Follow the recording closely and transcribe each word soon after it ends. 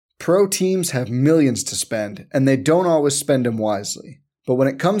Pro teams have millions to spend, and they don't always spend them wisely. But when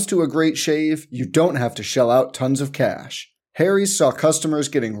it comes to a great shave, you don't have to shell out tons of cash. Harry's saw customers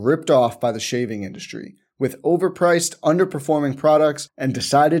getting ripped off by the shaving industry with overpriced, underperforming products and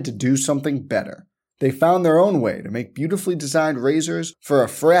decided to do something better. They found their own way to make beautifully designed razors for a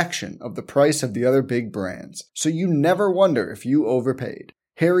fraction of the price of the other big brands, so you never wonder if you overpaid.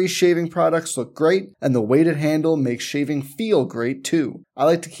 Harry's shaving products look great, and the weighted handle makes shaving feel great too. I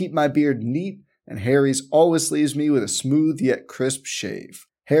like to keep my beard neat, and Harry's always leaves me with a smooth yet crisp shave.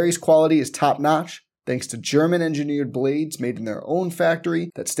 Harry's quality is top-notch, thanks to German-engineered blades made in their own factory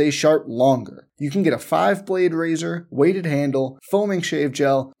that stay sharp longer. You can get a 5-blade razor, weighted handle, foaming shave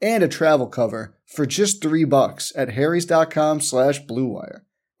gel, and a travel cover for just $3 at harrys.com/bluewire.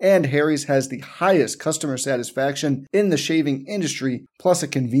 And Harry's has the highest customer satisfaction in the shaving industry, plus a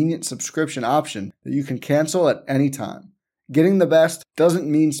convenient subscription option that you can cancel at any time. Getting the best doesn't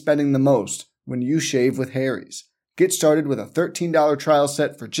mean spending the most when you shave with Harry's. Get started with a $13 trial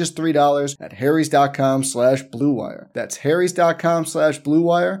set for just $3 at harrys.com/bluewire. That's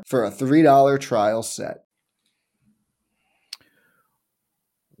harrys.com/bluewire for a $3 trial set.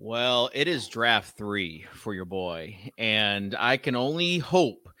 Well, it is draft 3 for your boy, and I can only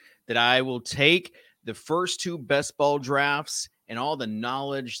hope that I will take the first 2 best ball drafts and all the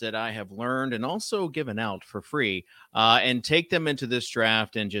knowledge that I have learned and also given out for free and take them into this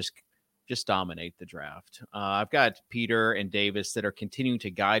draft and just dominate the draft. I've got Peter and Davis that are continuing to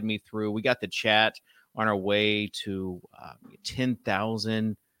guide me through. We got the chat on our way to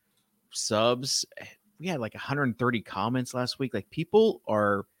 10,000 subs. We had like 130 comments last week. Like, people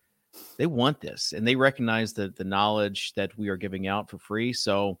they want this, and they recognize the knowledge that we are giving out for free.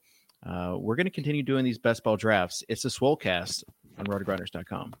 So we're going to continue doing these best ball drafts. It's the Swolecast on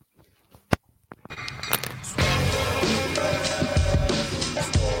rotogrinders.com.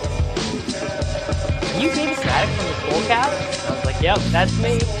 You Davis Maddox from the Swolecast? I was like, yep, that's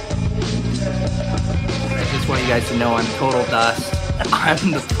me. I just want you guys to know I'm total dust.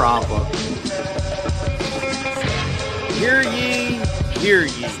 I'm the problem. Hear ye, hear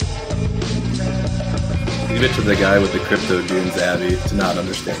ye. Leave it to the guy with the crypto dunes, Abby, to not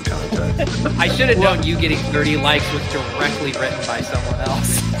understand context. I should have known you getting 30 likes was directly written by someone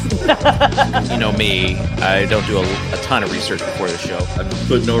else. You know me, I don't do a ton of research before the show. I've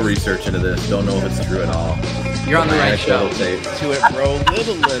put no research into this. Don't know if it's true at all. You're on the right show. To it, bro. Live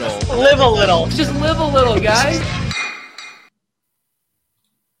a little. Live a little. Just live a little, guys.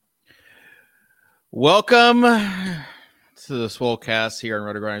 Welcome to the Swolecast here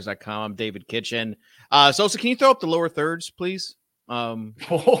on rotogrinders.com. I'm David Kitchen. Sosa, can you throw up the lower thirds, please?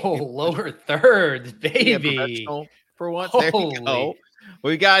 Lower thirds, baby. For once, there you go.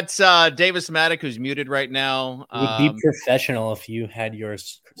 We got Davis Maddox, who's muted right now. It would be professional if you had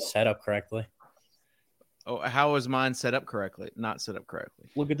yours set up correctly. Oh, how is mine set up correctly? Not set up correctly.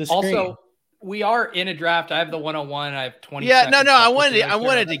 Look at the screen. Also, we are in a draft. I have the 101. I have 20. Yeah, no. I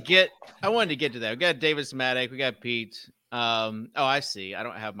wanted to get to that. We got Davis Maddox. We got Pete. I see. I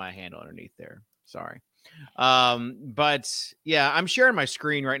don't have my handle underneath there. Sorry. But yeah, I'm sharing my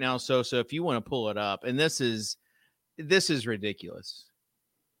screen right now. So if you want to pull it up, and this is ridiculous.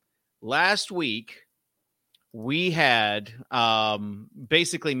 Last week we had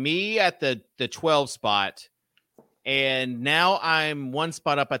basically me at the 12 spot, and now I'm one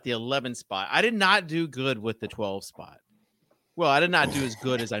spot up at the 11 spot. I did not do good with the 12 spot. Well, I did not do as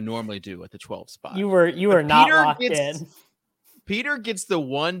good as I normally do at the 12 spot. You were not locked in. Peter gets the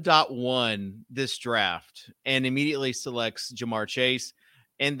 1.1 this draft and immediately selects Jamar Chase.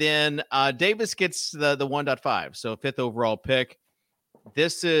 And then Davis gets the 1.5. So 5th overall pick.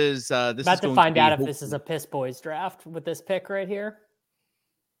 This is about to find out if this is a Piss Boys draft with this pick right here.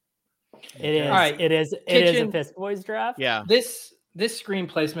 It is. All right. It is a Piss Boys draft. Yeah. This screen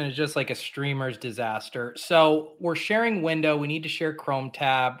placement is just like a streamer's disaster. So we're sharing window. We need to share Chrome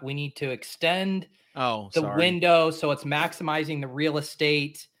tab. We need to extend the window so it's maximizing the real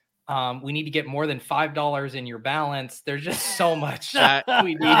estate. We need to get more than $5 in your balance. There's just so much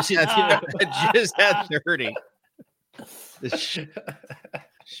we need to do. I just had 30. This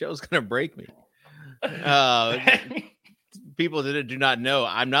show's gonna break me. People that do not know,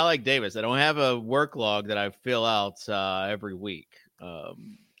 I'm not like Davis. I don't have a work log that I fill out every week. I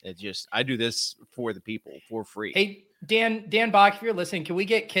do this for the people for free. Hey, Dan Bach, if you're listening, can we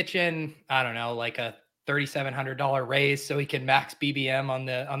get Kitchen, I don't know, like a $3,700 raise so he can max BBM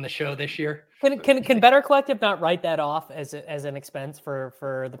on the show this year? Can Better Collective not write that off as an expense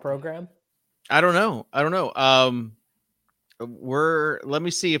for the program? I don't know. Let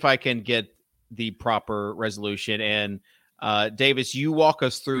me see if I can get the proper resolution. And Davis, you walk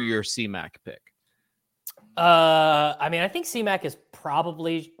us through your CMAC pick. I mean, I think CMAC is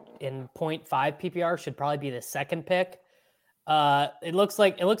probably in 0.5 PPR, should probably be the second pick. It looks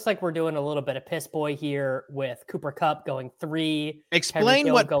like we're doing a little bit of piss boy here with Cooper Kupp going 3.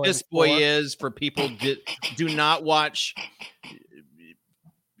 Explain what piss boy is for people that do not watch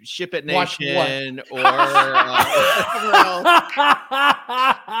Ship It Nation or That's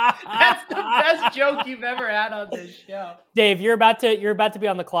the best joke you've ever had on this show. Dave, you're about to be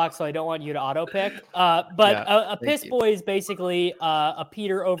on the clock, so I don't want you to auto pick. A piss boy is basically a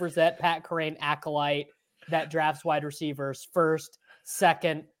Peter Overzet, Pat Kerrane acolyte that drafts wide receivers first,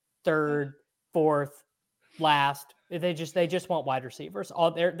 second, third, fourth, last. They just want wide receivers.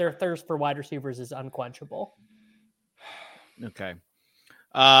 All their thirst for wide receivers is unquenchable. Okay.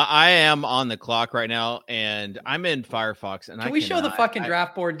 I am on the clock right now, and I'm in Firefox. And Can we show the fucking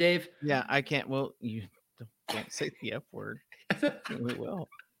draft board, Dave? Yeah, I can't. Well, you don't say the F word. We will.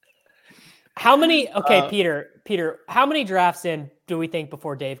 How many? Okay, Peter. How many drafts in do we think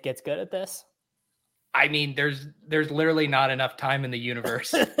before Dave gets good at this? I mean, there's literally not enough time in the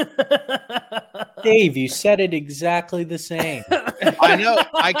universe. Dave, you said it exactly the same. I know.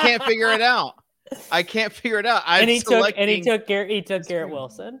 I can't figure it out. He took Garrett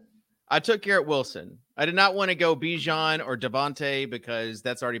Wilson. I took Garrett Wilson. I did not want to go Bijan or Devontae because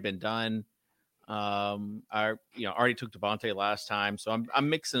that's already been done. I already took Devontae last time, so I'm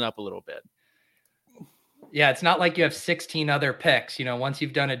mixing up a little bit. Yeah, it's not like you have 16 other picks. Once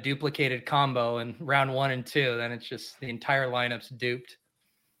you've done a duplicated combo in round 1 and 2, then it's just the entire lineup's duped.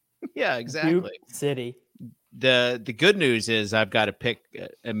 Yeah, exactly. Dupe City. The good news is I've got a pick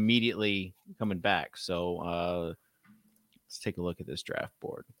immediately coming back. So let's take a look at this draft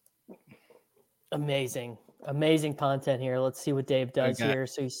board. Amazing content here. Let's see what Dave does here.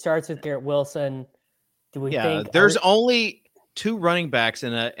 So he starts with Garrett Wilson. Do we think there's only 2 running backs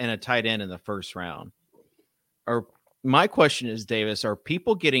and a tight end in the first round? My question is, Davis, are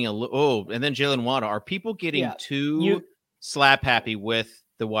people getting and then Jalen Waddle, are people getting too slap happy with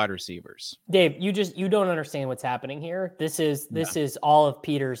the wide receivers? Dave, you don't understand what's happening here. This is all of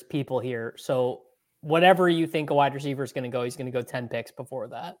Peter's people here. So whatever you think a wide receiver is going to go, he's going to go 10 picks before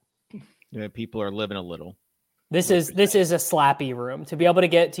that. Yeah, people are living a little. This is a slappy room to be able to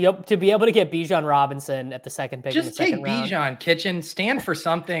get Bijan Robinson at the second pick. Just take Bijan, Kitchen. Stand for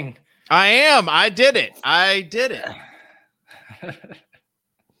something. I am. I did it.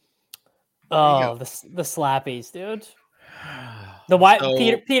 Oh, the slappies, dude.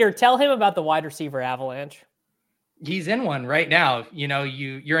 Peter, tell him about the wide receiver avalanche. He's in one right now.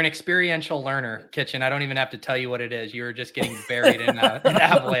 You're an experiential learner, Kitchen. I don't even have to tell you what it is. You're just getting buried in an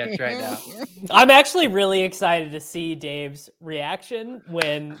avalanche right now. I'm actually really excited to see Dave's reaction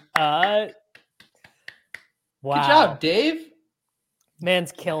when. Wow. Good job, Dave.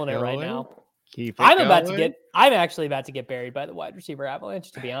 Man's killing it right now. I'm actually about to get buried by the wide receiver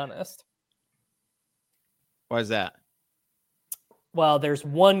avalanche, to be honest. Why is that? Well, there's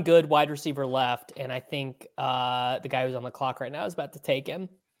one good wide receiver left, and I think the guy who's on the clock right now is about to take him.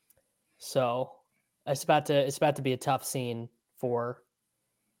 So it's about to be a tough scene for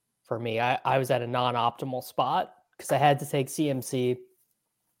me. I was at a non-optimal spot because I had to take CMC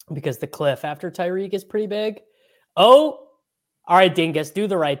because the cliff after Tyreek is pretty big. Oh, all right, Dingus, do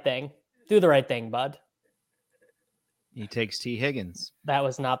the right thing. Do the right thing, bud. He takes T. Higgins. That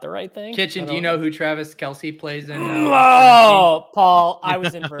was not the right thing. Kitchen, do you know who Travis Kelce plays in? Oh, Paul, I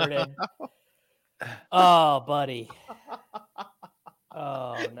was inverted. Oh, buddy.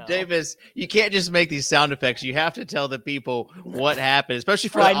 Oh, no. Davis, you can't just make these sound effects. You have to tell the people what happened, especially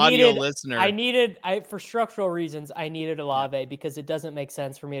for the audio listener. For structural reasons, I needed Olave because it doesn't make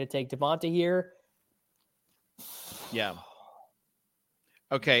sense for me to take Devonta here. Yeah.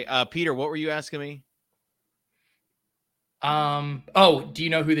 Okay, Peter, what were you asking me? Do you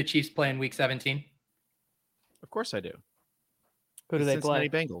know who the Chiefs play in Week 17? Of course I do. Who do they play?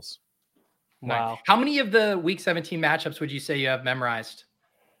 Cincinnati Bengals. Wow. How many of the Week 17 matchups would you say you have memorized?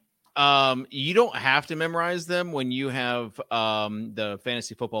 You don't have to memorize them when you have the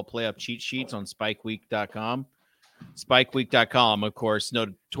fantasy football playoff cheat sheets on spikeweek.com. Spikeweek.com, of course,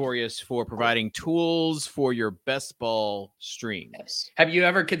 notorious for providing tools for your best ball streams. Have you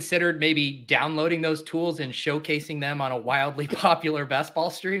ever considered maybe downloading those tools and showcasing them on a wildly popular best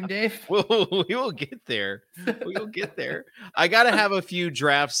ball stream, Dave? We will get there. We will get there. I got to have a few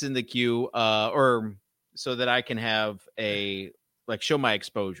drafts in the queue, or so that I can have show my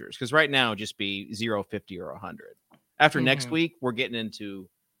exposures. Because right now, just be 0, 50, or 100. After next week, we're getting into,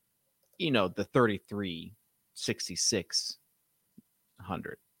 the 33. 66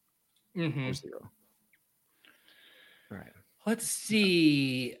 100 0. Right. Let's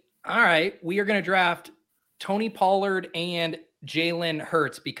see. All right. We are going to draft Tony Pollard and Jalen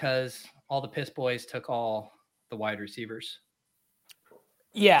Hurts because all the Piss Boys took all the wide receivers.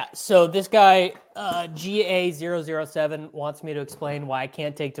 Yeah. So this guy, GA007, wants me to explain why I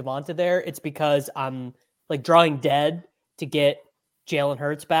can't take Devonta there. It's because I'm like drawing dead to get Jalen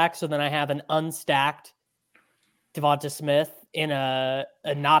Hurts back. So then I have an unstacked Devonta Smith in a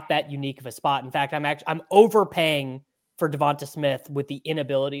not that unique of a spot. In fact, I'm overpaying for Devonta Smith with the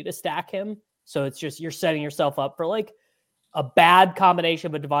inability to stack him. So it's just, you're setting yourself up for like a bad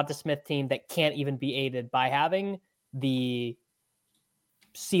combination of a Devonta Smith team that can't even be aided by having the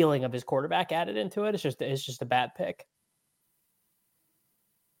ceiling of his quarterback added into it. It's just a bad pick.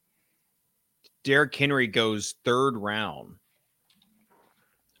 Derrick Henry goes 3rd round.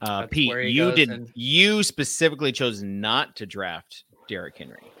 Pete, you specifically chose not to draft Derrick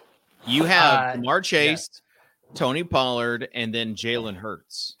Henry. You have Jamar Chase, Tony Pollard, and then Jalen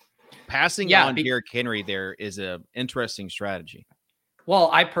Hurts. Passing on Derrick Henry there is an interesting strategy.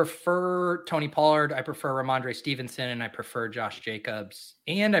 Well, I prefer Tony Pollard. I prefer Ramondre Stevenson, and I prefer Josh Jacobs,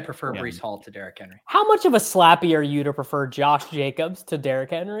 and I prefer Breece Hall to Derrick Henry. How much of a slappy are you to prefer Josh Jacobs to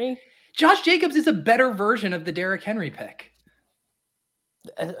Derrick Henry? Josh Jacobs is a better version of the Derrick Henry pick.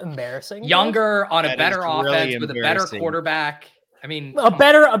 Embarrassing. Younger, on a better offense, with a better quarterback. I mean, a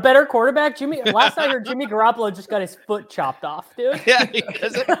better quarterback. Last I heard, Jimmy Garoppolo just got his foot chopped off, dude. Yeah,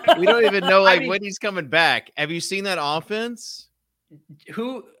 because we don't even know when he's coming back. Have you seen that offense?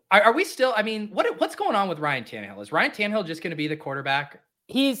 Who are we still? I mean, what's going on with Ryan Tannehill? Is Ryan Tannehill just going to be the quarterback?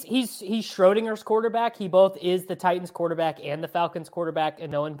 He's Schrodinger's quarterback. He both is the Titans quarterback and the Falcons quarterback,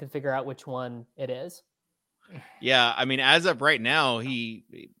 and no one can figure out which one it is. Yeah, I mean, as of right now, he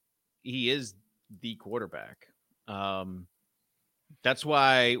is the quarterback. That's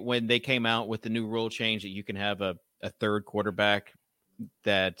why when they came out with the new rule change that you can have a 3rd quarterback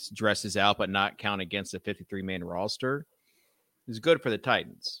that dresses out but not count against a 53-man roster, is good for the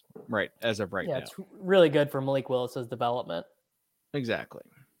Titans, right? As of right now. Yeah, it's really good for Malik Willis's development. Exactly.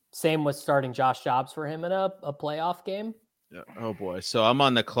 Same with starting Josh Jacobs for him in a playoff game. Oh boy. So I'm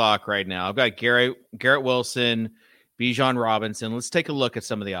on the clock right now. I've got Garrett Wilson, Bijan Robinson. Let's take a look at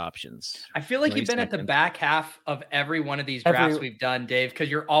some of the options. I feel like you've been at the back half of every one of these drafts we've done, Dave, because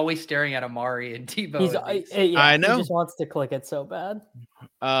you're always staring at Amari and Tebow. I know. He just wants to click it so bad.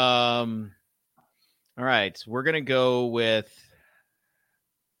 All right. We're going to go with,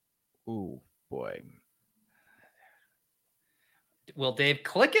 ooh, boy. Will Dave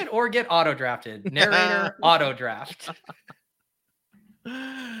click it or get auto drafted? Narrator, auto draft.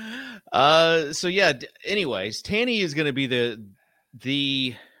 So yeah, anyways, Tanny is going to be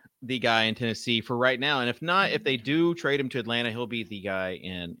the guy in Tennessee for right now. And if they do trade him to Atlanta, he'll be the guy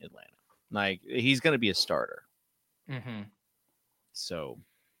in Atlanta. Like, he's going to be a starter. Mm-hmm. So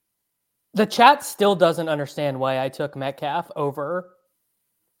the chat still doesn't understand why I took Metcalf over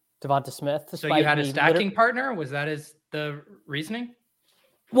Devonta Smith. So you had a stacking partner? Was that the reasoning?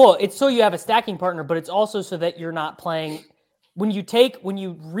 Well, it's so you have a stacking partner, but it's also so that you're not playing when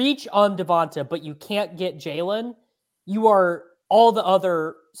you reach on Devonta, but you can't get Jalen, you are all the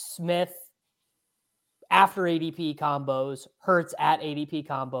other Smith after ADP combos, Hurts at ADP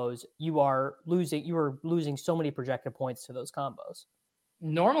combos. You are losing so many projected points to those combos.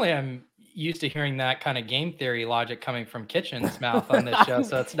 Normally, I'm used to hearing that kind of game theory logic coming from Kitchen's mouth on this show,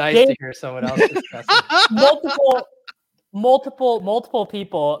 so it's nice to hear someone else discuss it. Multiple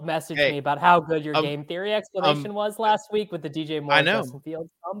people messaged me about how good your game theory explanation was last week with the DJ Moore Justin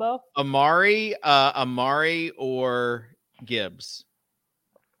Fields combo. Amari or Gibbs?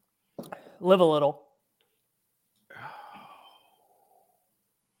 Live a little.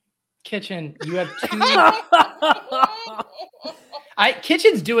 Kitchen, you have two.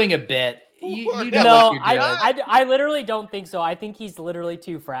 Kitchen's doing a bit. I literally don't think so. I think he's literally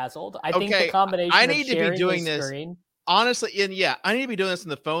too frazzled. I think the combination. I need to be doing this. Screen, honestly, and I need to be doing this on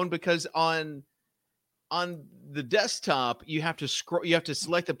the phone because on the desktop you have to scroll. You have to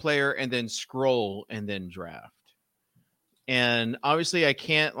select the player and then scroll and then draft. And obviously, I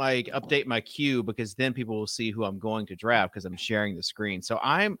can't update my queue because then people will see who I'm going to draft because I'm sharing the screen. So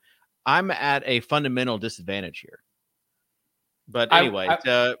I'm at a fundamental disadvantage here. But anyway,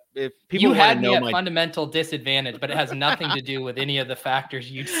 if people you had me at fundamental disadvantage, but it has nothing to do with any of the factors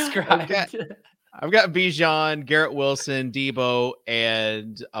you described. I've got Bijan, Garrett Wilson, Debo,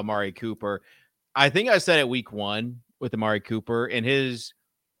 and Amari Cooper. I think I said it week 1 with Amari Cooper, and his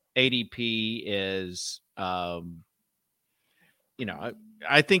ADP is, I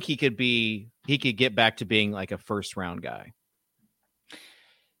think he could get back to being like a first round guy.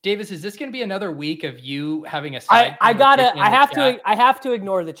 Davis, is this going to be another week of you having a I have to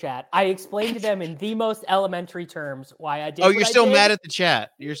ignore the chat. I explained to them in the most elementary terms why I did. Oh, you're still mad at the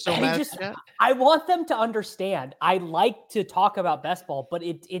chat. You're still mad at the chat? I want them to understand. I like to talk about best ball, but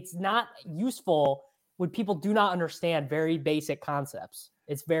it's not useful when people do not understand very basic concepts.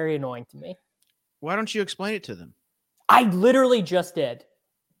 It's very annoying to me. Why don't you explain it to them? I literally just did.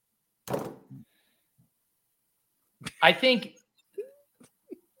 I think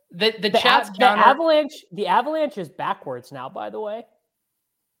the Avalanche is backwards now, by the way.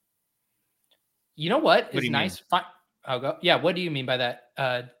 You know what is nice? I'll go. Yeah, what do you mean by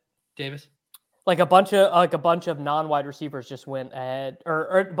that, Davis? Like a bunch of non-wide receivers just went ahead,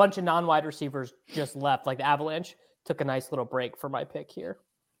 or a bunch of non-wide receivers just left. Like the Avalanche took a nice little break for my pick here.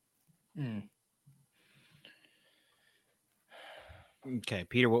 Okay,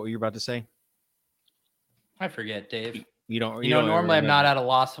 Peter, what were you about to say? I forget, Dave. You don't normally I'm not at a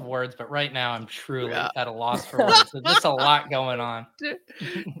loss of words, but right now I'm truly at a loss for words. There's just a lot going on.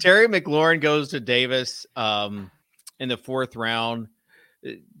 Terry McLaurin goes to Davis in the 4th round.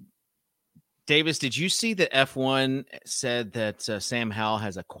 Davis, did you see that F1 said that Sam Howell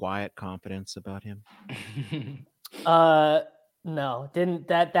has a quiet confidence about him? No, didn't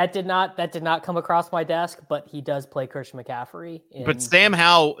that did not come across my desk, but he does play Christian McCaffrey. But Sam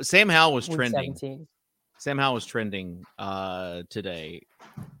Howell was trending. 17. Sam Howell was trending today.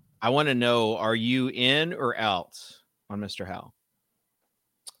 I want to know, are you in or out on Mr. Howell?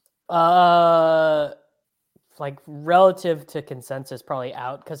 Like relative to consensus, probably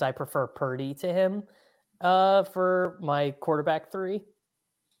out because I prefer Purdy to him for my quarterback 3.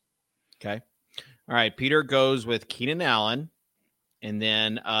 Okay. All right. Peter goes with Keenan Allen. And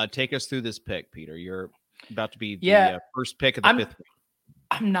then take us through this pick, Peter. You're about to be the first pick of the 5th round.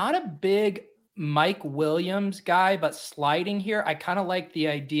 I'm not a big Mike Williams guy, but sliding here, I kind of like the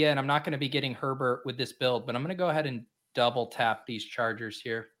idea, and I'm not going to be getting Herbert with this build, but I'm going to go ahead and double tap these Chargers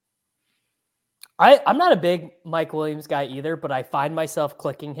here. I'm not a big Mike Williams guy either, but I find myself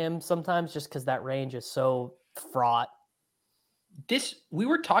clicking him sometimes just because that range is so fraught. We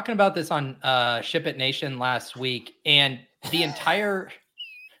were talking about this on Ship It Nation last week, and the entire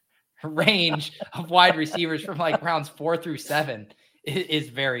range of wide receivers from like rounds 4 through 7 is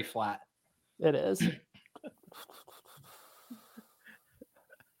very flat. It is.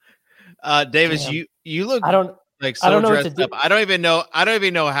 Davis, you look like so dressed up. I don't even know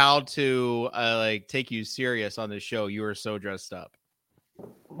how to like take you serious on this show. You were so dressed up.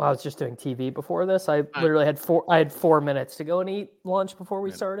 Well, I was just doing TV before this. I literally had 4 minutes to go and eat lunch before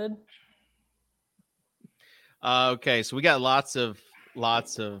we started. Okay, so we got lots of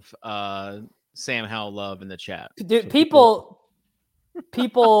Sam Howell love in the chat. Dude, people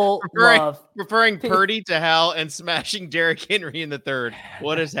preferring Purdy to Howell and smashing Derrick Henry in the 3rd.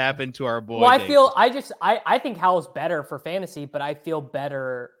 What has happened to our boy? Well, I think Howell's better for fantasy, but I feel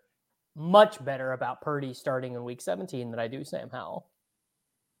much better about Purdy starting in week 17 than I do Sam Howell.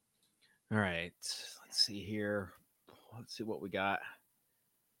 All right, let's see here. Let's see what we got.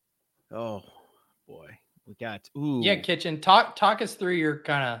 Oh boy, we got. Ooh, yeah, Kitchen. Talk us through your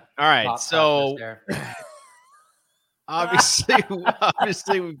kind of. All right, so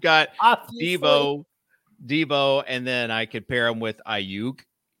obviously we've got Debo, and then I could pair him with Ayuk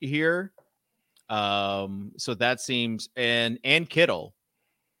here. So that seems and Kittle.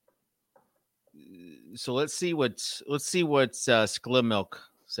 So let's see what Sklimilk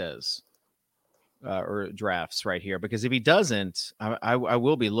says. Or drafts right here, because if he doesn't, I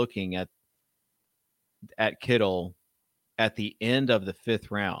will be looking at Kittle at the end of the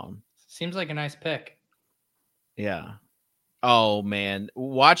 5th round. Seems like a nice pick. Yeah. Oh man,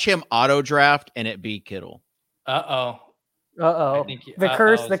 watch him auto draft and it be Kittle. The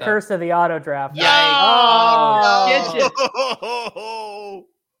curse of the auto draft. Yikes!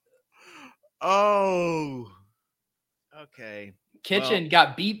 Oh. Okay. Kitchen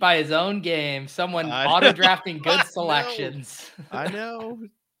got beat by his own game. Someone auto drafting good selections. I know.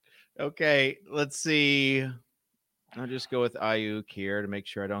 Okay, let's see. I'll just go with Ayuk here to make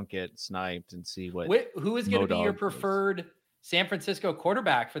sure I don't get sniped and see who is going to be your preferred San Francisco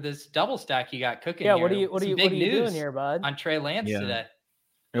quarterback for this double stack you got cooking. Yeah, here. what are you doing here, bud? On Trey Lance today.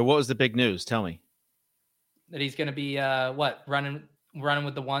 And what was the big news? Tell me. That he's going to be running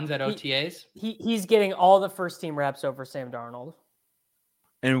with the ones at OTAs. He's getting all the first team reps over Sam Darnold.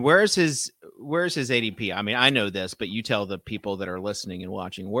 And where's his ADP? I mean, I know this, but you tell the people that are listening and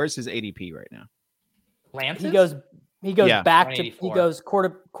watching. Where's his ADP right now? Lance. He goes back to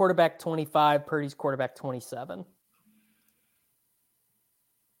quarterback 25. Purdy's quarterback 27.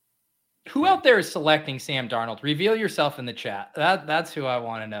 Who out there is selecting Sam Darnold? Reveal yourself in the chat. That's who I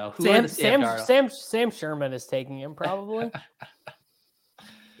want to know. Sam Sherman is taking him probably.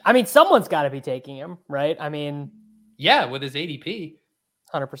 I mean, someone's got to be taking him, right? I mean, yeah, with his ADP,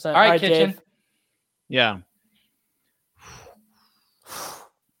 100%. All right, Kitchen. Dave. Yeah,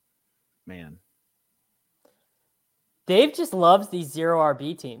 man. Dave just loves these 0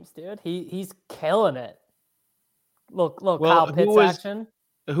 RB teams, dude. He's killing it. Look, Kyle Pitts action.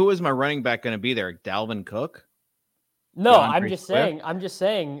 Who is my running back going to be there? Dalvin Cook? No, I'm just saying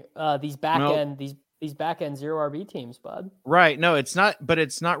these back end 0 RB teams, bud. Right. No, it's not, but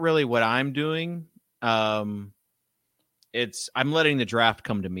it's not really what I'm doing. I'm letting the draft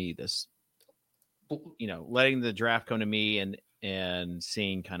come to me letting the draft come to me and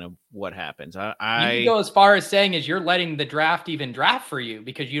seeing kind of what happens. You can go as far as saying you're letting the draft even draft for you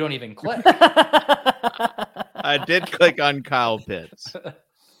because you don't even click. I did click on Kyle Pitts.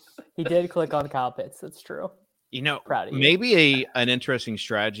 He did click on Kyle Pitts. That's true. Proud of you. Maybe an interesting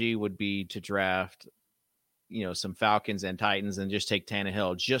strategy would be to draft, some Falcons and Titans and just take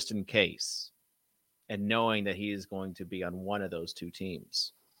Tannehill just in case, and knowing that he is going to be on one of those two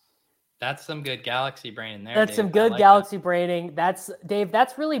teams. That's some good galaxy brain there. That's Dave. Some good galaxy braining. That's Dave.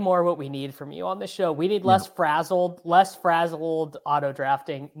 That's really more what we need from you on the show. We need less frazzled auto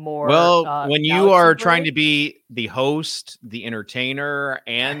drafting. More. Well, when you are trying to be the host, the entertainer,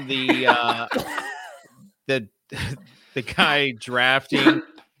 and the the guy drafting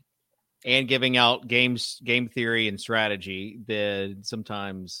and giving out game theory and strategy, then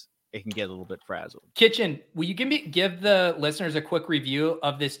sometimes it can get a little bit frazzled. Kitchen, will you give the listeners a quick review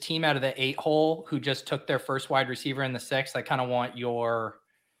of this team out of the 8 hole who just took their first wide receiver in the 6th? I kind of want your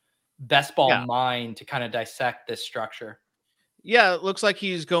best ball mind to kind of dissect this structure. Yeah, it looks like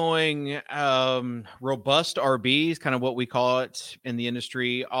he's going robust RBs, kind of what we call it in the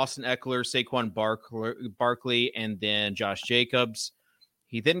industry. Austin Eckler, Saquon Barkley, and then Josh Jacobs.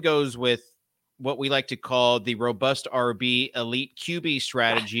 He then goes with what we like to call the robust RB elite QB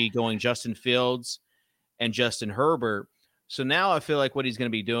strategy, going Justin Fields and Justin Herbert. So now I feel like what he's going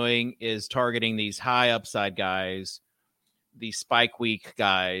to be doing is targeting these high upside guys, the spike week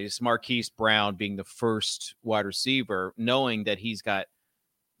guys, Marquise Brown being the first wide receiver, knowing that he's got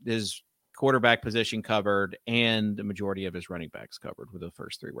his quarterback position covered and the majority of his running backs covered with the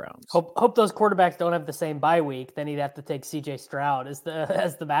first 3 rounds. Hope those quarterbacks don't have the same bye week. Then he'd have to take CJ Stroud as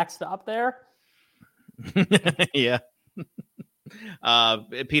the backstop there. Yeah.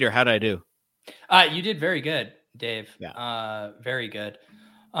 Peter, how did I do? You did very good, Dave. Yeah. Very good.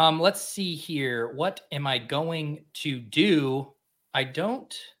 Let's see here. What am I going to do?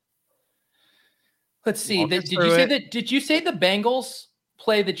 Let's see. Did you say the Bengals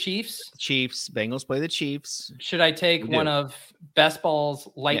play the Chiefs? Bengals play the Chiefs. Should I take one of Best Ball's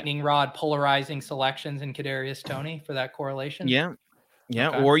lightning rod polarizing selections in Kadarius Toney for that correlation? Yeah. Yeah,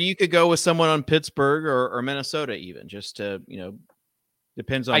 okay. Or you could go with someone on Pittsburgh or Minnesota even, just to,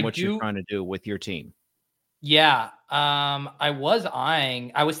 depends on what you're trying to do with your team. Yeah, I was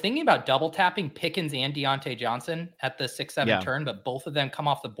thinking about double tapping Pickens and Deontay Johnson at the 6-7 turn, but both of them come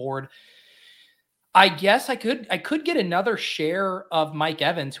off the board. I guess I could get another share of Mike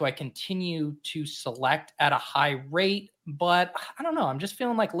Evans, who I continue to select at a high rate, but I don't know. I'm just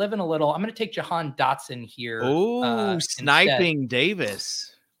feeling like living a little. I'm going to take Jahan Dotson here. Oh, sniping instead.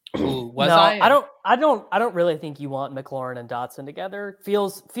 Davis. Ooh, I don't really think you want McLaurin and Dotson together.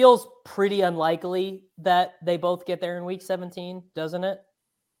 Feels pretty unlikely that they both get there in week 17, doesn't it?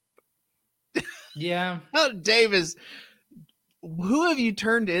 Yeah. Oh, Davis, who have you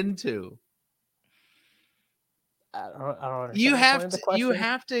turned into? I don't understand.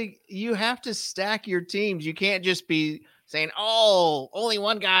 You have to stack your teams. You can't just be saying, "Oh, only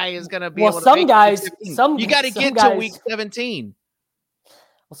one guy is going to be." Well, able to you got to get to week 17.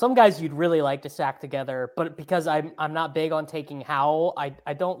 Well, some guys you'd really like to stack together, but because I'm not big on taking Howell,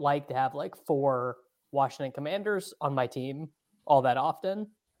 I don't like to have like 4 Washington Commanders on my team all that often.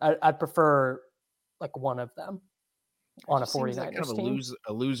 I prefer like one of them on a 49ers like kind of team.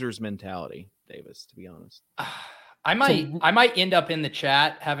 A loser's mentality, Davis, to be honest. I might end up in the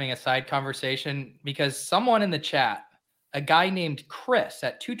chat having a side conversation because someone in the chat, a guy named Chris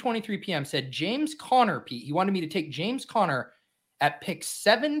at 2:23 p.m. said James Conner, Pete. He wanted me to take James Conner at pick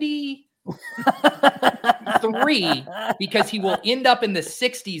 73 because he will end up in the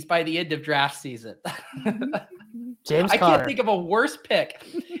 60s by the end of draft season. James I Conner. Can't think of a worse pick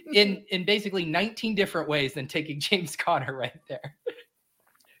in basically 19 different ways than taking James Conner right there.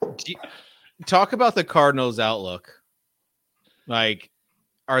 Talk about the Cardinals' outlook. Like,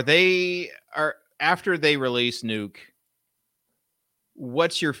 are after they release Nuke,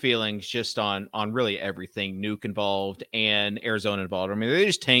 what's your feelings just on really everything, Nuke involved and Arizona involved? I mean, are they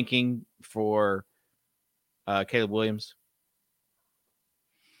just tanking for Caleb Williams?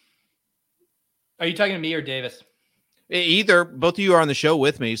 Are you talking to me or Davis? Either. Both of you are on the show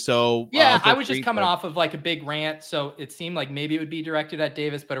with me, so yeah, I was just coming off of like a big rant, so it seemed like maybe it would be directed at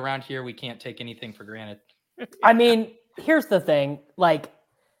Davis, but around here we can't take anything for granted. I mean, here's the thing. Like,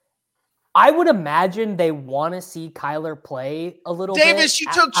 I would imagine they want to see Kyler play a little bit. Davis, you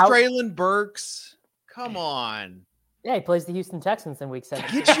took Traylon Burks. Come on. Yeah, he plays the Houston Texans in week 7.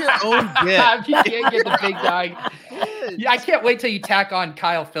 Get your own bit. You can't get the big guy. Yeah, I can't wait till you tack on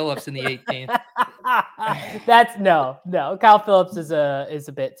Kyle Phillips in the 18th. That's no. Kyle Phillips is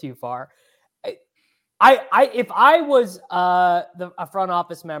a bit too far. If I was a front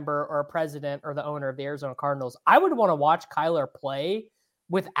office member or a president or the owner of the Arizona Cardinals, I would want to watch Kyler play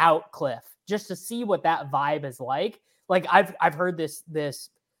without Cliff just to see what that vibe is like. Like I've heard this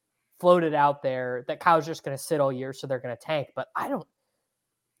floated out there that Kyle's just going to sit all year, so they're going to tank. But I'd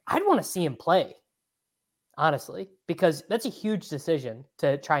want to see him play, honestly, because that's a huge decision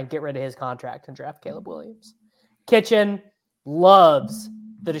to try and get rid of his contract and draft Caleb Williams. Kitchen loves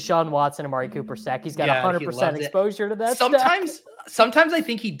the Deshaun Watson, Amari Cooper stack. He's got 100% exposure to that. Sometimes I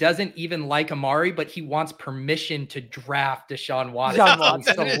think he doesn't even like Amari, but he wants permission to draft Deshaun Watson.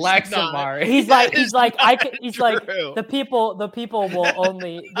 Selects Amari. He's like the people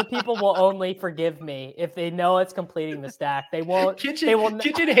will only forgive me if they know it's completing the stack. They won't.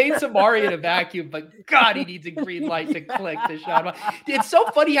 Kitchen hates Amari in a vacuum, but God, he needs a green light to click Deshaun Watson. It's so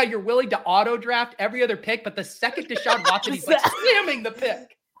funny how you're willing to auto draft every other pick, but the second Deshaun Watson, he's like slamming the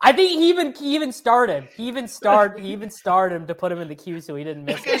pick. I think he even started. He even started him to put him in the queue so he didn't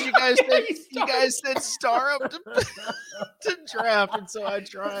miss because it. you guys said star up to draft, and so I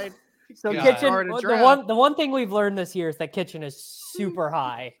tried. So Kitchen, the one thing we've learned this year is that Kitchen is super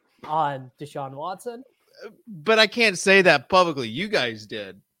high on Deshaun Watson. But I can't say that publicly. You guys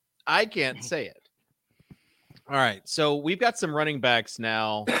did. I can't say it. All right, so we've got some running backs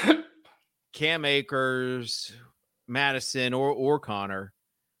now. Cam Akers, Madison, or Connor.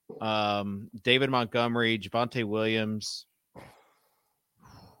 David Montgomery, Javonte Williams.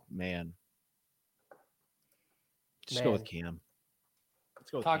 Man. Just go with Cam.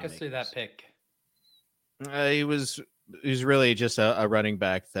 Let's go. Talk us through that pick. He was really just a running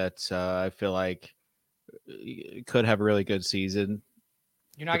back that I feel like could have a really good season.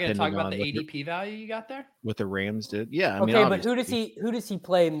 You're not going to talk about the ADP value you got there? What the Rams did. Yeah. I mean, but who does he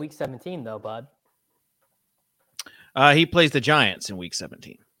play in week 17 though, bud? He plays the Giants in week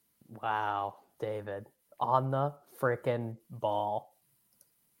 17. Wow, David, on the freaking ball.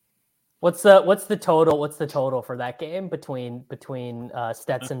 What's the total? What's the total for that game between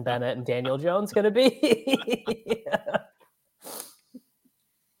Stetson Bennett and Daniel Jones going to be?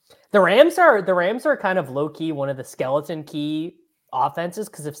 The Rams are kind of low key one of the skeleton key offenses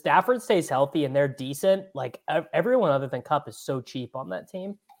because if Stafford stays healthy and they're decent, like everyone other than Kupp is so cheap on that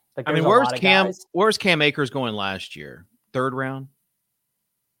team. Like, I mean, where's Cam Akers going last year? 3rd round?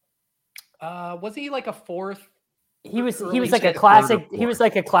 Was he like a 4th? He was like a classic. He was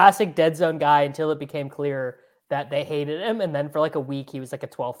like a classic dead zone guy until it became clear that they hated him, and then for like a week he was like a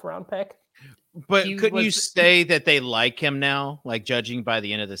 12th round pick. But couldn't you say that they like him now, like judging by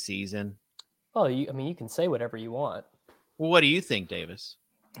the end of the season? Oh, you can say whatever you want. Well, what do you think, Davis?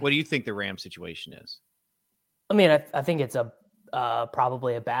 What do you think the Rams situation is? I mean, I think it's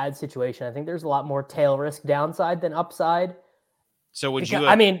probably a bad situation. I think there's a lot more tail risk downside than upside. So would you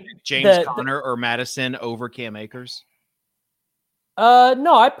James Conner or Madison over Cam Akers?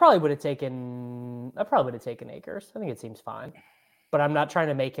 No, I probably would have taken Akers. I think it seems fine. But I'm not trying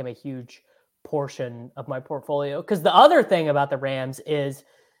to make him a huge portion of my portfolio. Because the other thing about the Rams is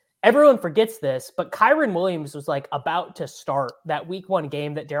everyone forgets this, but Kyren Williams was like about to start that week 1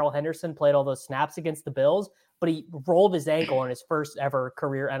 game that Darrell Henderson played all those snaps against the Bills, but he rolled his ankle on his first ever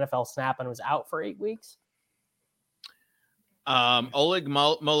career NFL snap and was out for 8 weeks. Oleg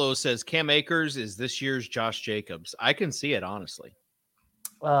Molo says Cam Akers is this year's Josh Jacobs. I can see it, honestly.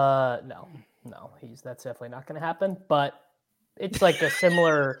 No, that's definitely not going to happen, but it's like a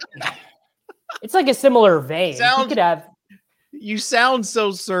similar vein. You sound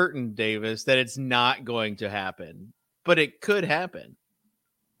so certain, Davis, that it's not going to happen, but it could happen.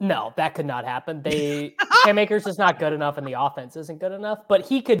 No, that could not happen. Cam Akers is not good enough and the offense isn't good enough, but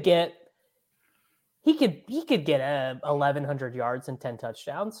he could get 1,100 yards and 10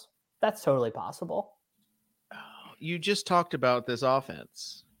 touchdowns. That's totally possible. You just talked about this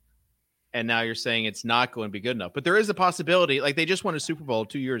offense, and now you're saying it's not going to be good enough. But there is a possibility. Like, they just won a Super Bowl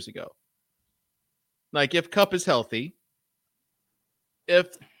 2 years ago. Like, if Kupp is healthy,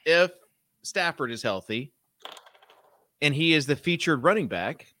 if Stafford is healthy and he is the featured running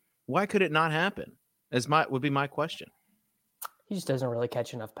back, why could it not happen? Would be my question. He just doesn't really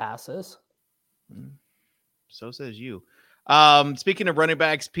catch enough passes. So says you. Speaking of running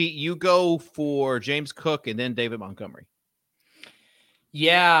backs, Pete, you go for James Cook and then David Montgomery.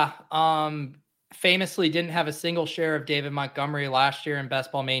 Yeah. Famously didn't have a single share of David Montgomery last year in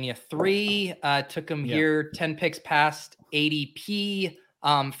Best Ball Mania 3. Took him here 10 picks past ADP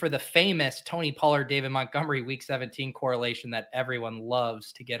for the famous Tony Pollard, David Montgomery Week 17 correlation that everyone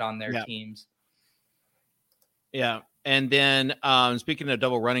loves to get on their teams. Yeah. And then speaking of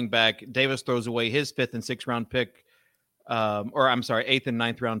double running back, Davis throws away his 5th and 6th round pick, 8th and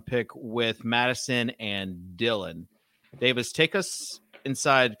 9th round pick with Madison and Dillon. Davis, take us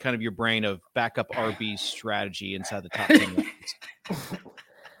inside kind of your brain of backup RB strategy inside the top 10 rounds.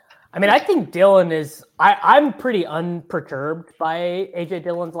 I mean, I think Dillon is I'm pretty unperturbed by AJ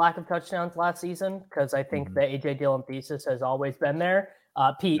Dillon's lack of touchdowns last season because I think the AJ Dillon thesis has always been there.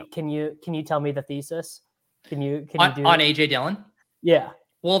 Pete, can you tell me the thesis? Can you do on AJ Dillon? Yeah.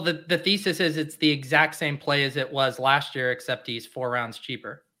 Well, the thesis is it's the exact same play as it was last year, except he's 4 rounds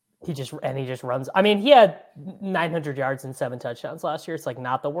cheaper. He just runs. I mean, he had 900 yards and 7 touchdowns last year. It's like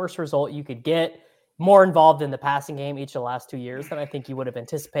not the worst result you could get. More involved in the passing game each of the last 2 years than I think you would have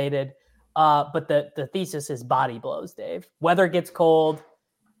anticipated. But the thesis is body blows, Dave. Weather gets cold.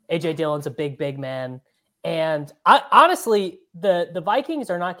 AJ Dillon's a big man. And honestly, the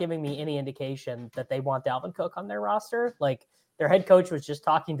Vikings are not giving me any indication that they want Dalvin Cook on their roster. Like their head coach was just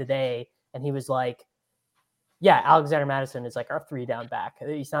talking today and he was like, yeah, Alexander Madison is like our 3 down back.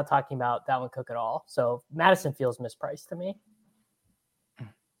 He's not talking about Dalvin Cook at all. So Madison feels mispriced to me.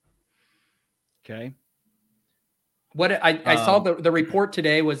 Okay. What I saw the report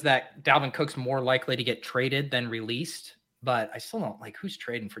today was that Dalvin Cook's more likely to get traded than released, but I still don't like who's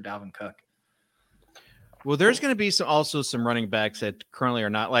trading for Dalvin Cook. Well, there's going to be also some running backs that currently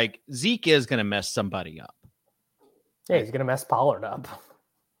are not. Like Zeke is going to mess somebody up. Yeah, he's going to mess Pollard up.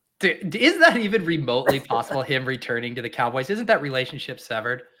 Dude, is that even remotely possible, him returning to the Cowboys? Isn't that relationship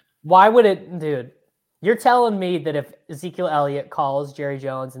severed? Why would it, dude? You're telling me that if Ezekiel Elliott calls Jerry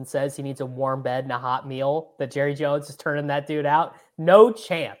Jones and says he needs a warm bed and a hot meal, that Jerry Jones is turning that dude out? No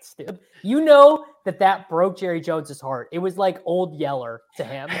chance, dude. You know that broke Jerry Jones's heart. It was like Old Yeller to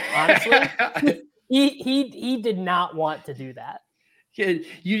him, honestly. He did not want to do that.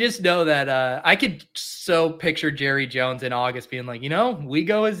 You just know that I could so picture Jerry Jones in August being like, we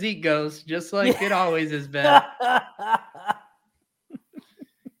go as Zeke goes, just like it always has been.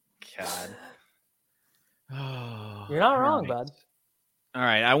 God. You're not wrong, bud. All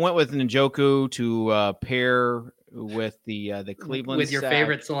right. I went with Njoku to pair with the Cleveland with your sack.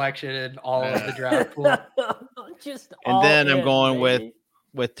 Favorite selection in all of the draft pool. And then I'm going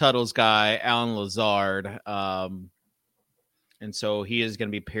with Tuttle's guy, Alan Lazard. And so he is going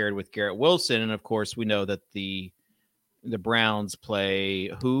to be paired with Garrett Wilson. And of course, we know that the Browns play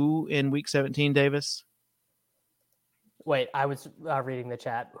who in week 17, Davis? Wait, I was reading the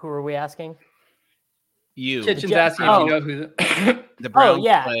chat. Who are we asking? You. Kitchen's asking if you know who the Browns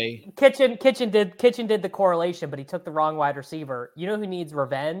play. Kitchen did the correlation, but he took the wrong wide receiver. You know who needs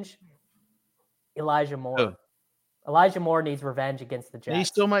revenge? Elijah Moore. Oh. Elijah Moore needs revenge against the Jets. He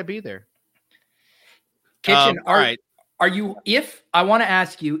still might be there. Kitchen, all right. Are you, I want to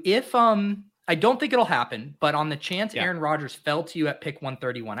ask you, I don't think it'll happen, but on the chance Aaron Rodgers fell to you at pick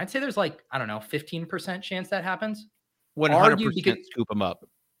 131, I'd say there's 15% chance that happens. 100% scoop him up.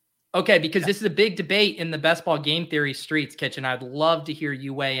 Okay, because this is a big debate in the best ball game theory streets, Kitchen. I'd love to hear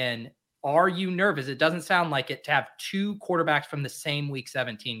you weigh in. Are you nervous? It doesn't sound like it to have 2 quarterbacks from the same week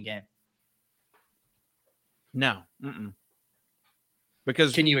 17 game. No.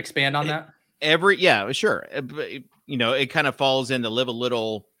 Because can you expand on that? Sure. It kind of falls in the live a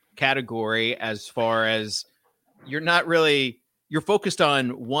little category as far as you're focused on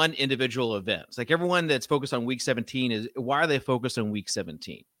one individual event. It's like everyone that's focused on week 17 why are they focused on week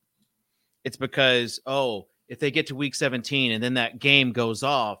 17? It's because, if they get to week 17 and then that game goes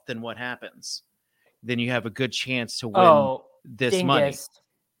off, then what happens? Then you have a good chance to win this money.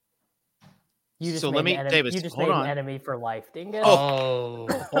 You just made an enemy for life, Dingus.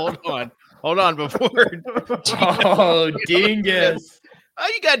 Hold on before. Dingus.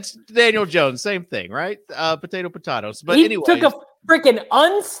 You got Daniel Jones, same thing, right? Potatoes. But he took a freaking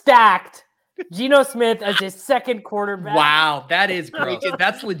unstacked Geno Smith as his second quarterback. Wow, that is gross.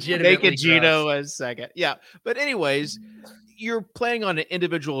 That's legitimately Make it Geno as second. Yeah. But anyways, you're playing on an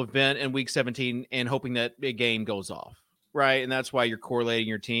individual event in week 17 and hoping that a game goes off, right? And that's why you're correlating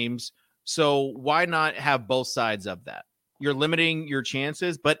your teams. So why not have both sides of that? you're limiting your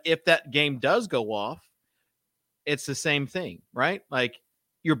chances. But if that game does go off, it's the same thing, right? Like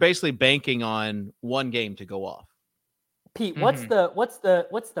you're basically banking on one game to go off. Pete, what's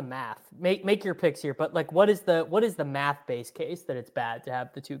the math? Make your picks here, but like what is the math base case that it's bad to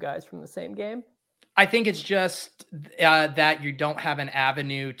have the two guys from the same game? I think it's just that you don't have an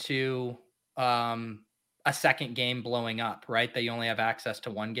avenue to a second game blowing up, right? That you only have access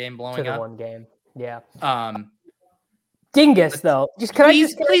to one game blowing up. One game, yeah. Dingus, though.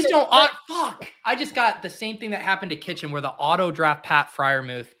 Please don't. Fuck! I just got the same thing that happened to Kitchen, where the auto draft Pat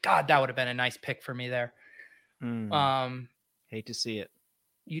Freiermuth. God, that would have been a nice pick for me there. Hate to see it.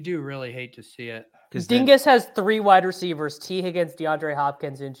 You do really hate to see it. Dingus has 3 wide receivers: T. Higgins, DeAndre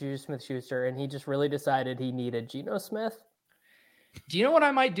Hopkins, and Juju Smith-Schuster, and he just really decided he needed Geno Smith. Do you know what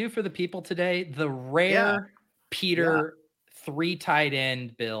I might do for the people today? The rare Peter 3 tight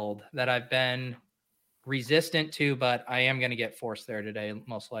end build that I've been resistant to, but I am going to get forced there today,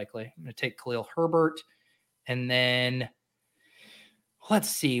 most likely. I'm going to take Khalil Herbert, and then let's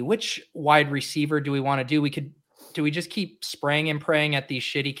see, which wide receiver do we want to do? Do we just keep spraying and praying at these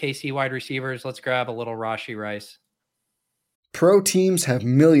shitty KC wide receivers? Let's grab a little Rashee Rice. Pro teams have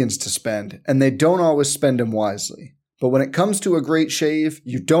millions to spend, and they don't always spend them wisely. But when it comes to a great shave,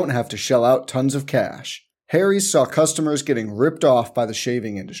 you don't have to shell out tons of cash. Harry's saw customers getting ripped off by the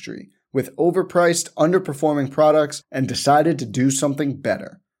shaving industry with overpriced, underperforming products and decided to do something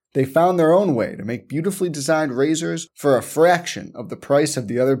better. They found their own way to make beautifully designed razors for a fraction of the price of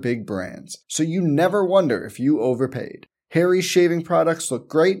the other big brands, so you never wonder if you overpaid. Harry's shaving products look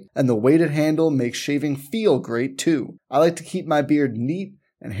great, and the weighted handle makes shaving feel great too. I like to keep my beard neat,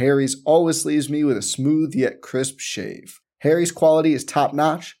 and Harry's always leaves me with a smooth yet crisp shave. Harry's quality is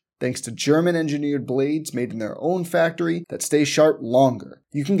top-notch, thanks to German-engineered blades made in their own factory that stay sharp longer.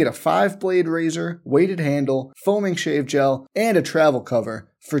 You can get a 5-blade razor, weighted handle, foaming shave gel, and a travel cover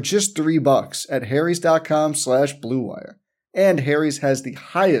for just $3 at harrys.com/bluewire. And Harry's has the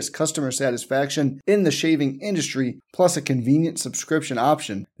highest customer satisfaction in the shaving industry, plus a convenient subscription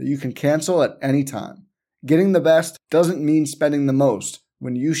option that you can cancel at any time. Getting the best doesn't mean spending the most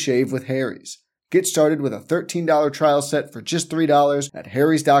when you shave with Harry's. Get started with a $13 trial set for just $3 at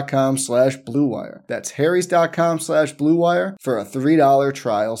harrys.com/bluewire. That's harrys.com/bluewire for a $3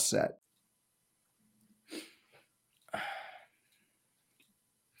 trial set.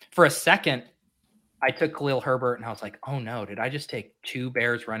 For a second, I took Khalil Herbert and I was like, oh no, did I just take 2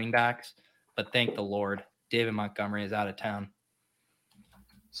 Bears running backs? But thank the Lord, David Montgomery is out of town.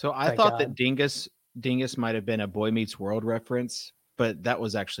 So I thought that Dingus might have been a Boy Meets World reference, but that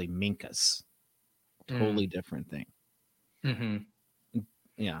was actually Minkus. Totally different thing. Mm-hmm.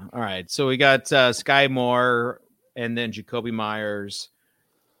 Yeah. All right. So we got Sky Moore and then Jacoby Myers.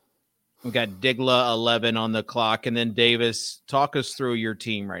 We got Digla 11 on the clock. And then Davis, talk us through your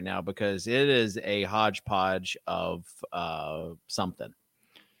team right now, because it is a hodgepodge of something.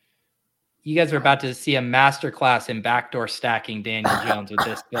 You guys are about to see a masterclass in backdoor stacking Daniel Jones with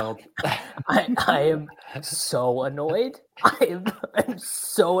this build. I am so annoyed. I'm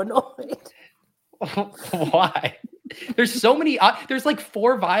so annoyed. Why? There's so many. There's like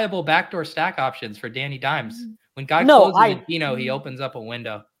 4 viable backdoor stack options for Danny Dimes. When God closes Geno, he opens up a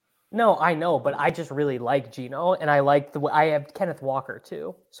window. No, I know, but I just really like Geno, and I like I have Kenneth Walker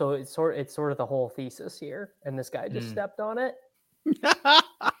too. So it's sort of the whole thesis here, and this guy just stepped on it.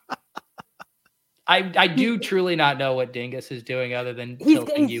 I do truly not know what Dingus is doing other than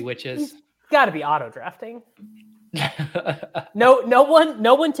tilting you, which is got to be auto drafting. No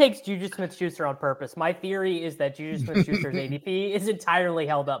one takes Juju Smith-Schuster on purpose. My theory is that Juju Smith-Schuster's ADP is entirely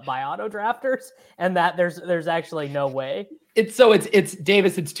held up by auto drafters, and that there's actually no way. It's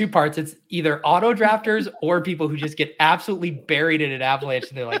Davis. It's 2 parts. It's either auto drafters or people who just get absolutely buried in an avalanche,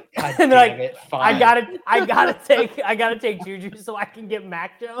 and they're like, God damn it, fine. I gotta take Juju so I can get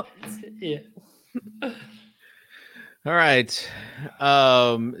Mac Jones. Yeah. All right,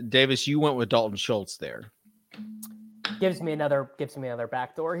 Davis, you went with Dalton Schultz there. Gives me another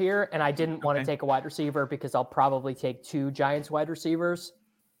backdoor here, and I didn't want to take a wide receiver because I'll probably take 2 Giants wide receivers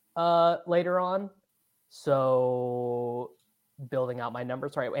later on. So building out my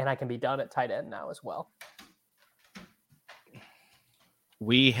numbers right, and I can be done at tight end now as well.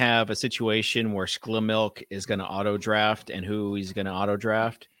 We have a situation where Sklimilk is going to auto draft, and who he's going to auto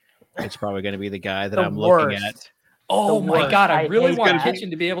draft, it's probably going to be the guy that I'm looking at. Oh my God, I really want Kitchen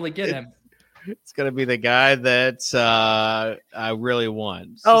to be able to get him. It's going to be the guy that I really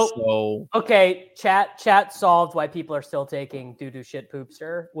want. Okay. Chat solved why people are still taking doo-doo shit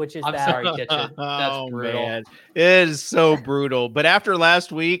poopster, which is sorry, Kitchen. That's brutal. Man. It is so brutal. But after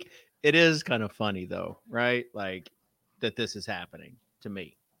last week, it is kind of funny though, right? Like that this is happening to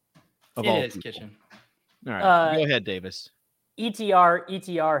me. It is Kitchen. All right, go ahead, Davis.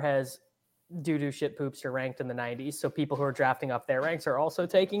 ETR has doo-doo shit poopster ranked in the 90s, so people who are drafting up their ranks are also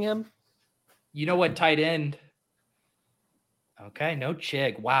taking him. You know what tight end? Okay, no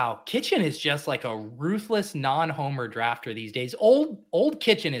Chig. Wow, Kitchen is just like a ruthless non-homer drafter these days. Old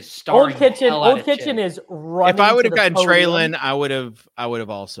Kitchen is starring. Old Kitchen is running. If I would have gotten Traylon, I would have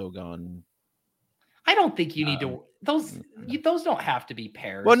also gone. I don't think you need to. Those don't have to be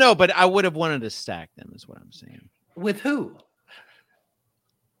pairs. Well, no, but I would have wanted to stack them. Is what I'm saying. With who?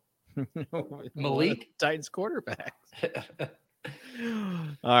 Malik, Titans quarterback.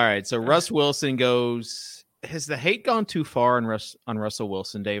 All right, so Russ Wilson goes. Has the hate gone too far on Russell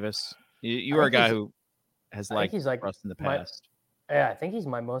Wilson, Davis? You are a guy who has liked Russ in the past. I think he's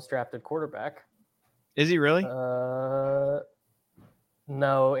my most drafted quarterback. Is he really?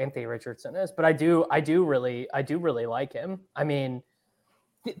 No, Anthony Richardson is, but I do really like him. I mean,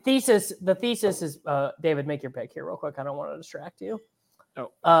 the thesis is David, make your pick here real quick. I don't want to distract you. Oh.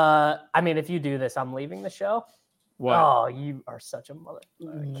 I mean, if you do this, I'm leaving the show. What? Oh, you are such a mother.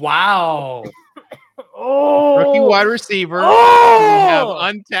 Wow. Rookie wide receiver. Have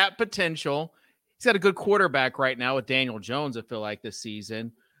untapped potential. He's got a good quarterback right now with Daniel Jones, I feel like, this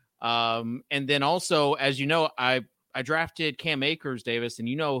season. And then also, as you know, I drafted Cam Akers, Davis, and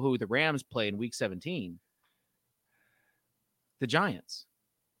you know who the Rams play in Week 17? The Giants.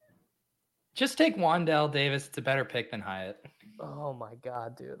 Just take Wan'Dale Davis. It's a better pick than Hyatt. Oh, my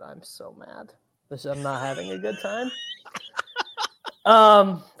God, dude. I'm so mad. I'm not having a good time. I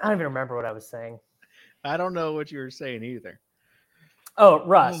don't even remember what I was saying. I don't know what you were saying either. Oh,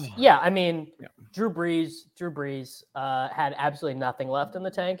 Russ. Yeah, I mean, yeah. Drew Brees had absolutely nothing left in the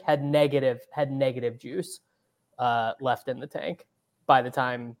tank, had negative juice left in the tank by the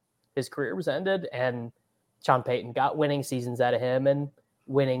time his career was ended, and Sean Payton got winning seasons out of him and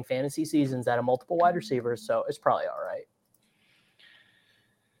winning fantasy seasons out of multiple wide receivers, so it's probably all right.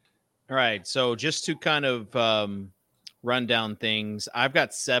 All right, so just to kind of run down things, I've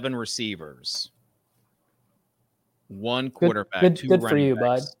got 7 receivers, 1 quarterback, 2 good running for you,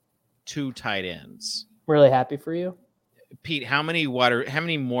 backs, bud. 2 tight ends. Really happy for you, Pete. How many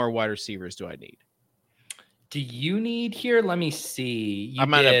more wide receivers do I need? Do you need here? Let me see.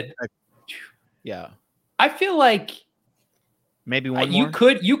 Yeah. I feel like maybe one you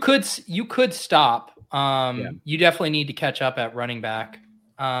more. You could stop. You definitely need to catch up at running back.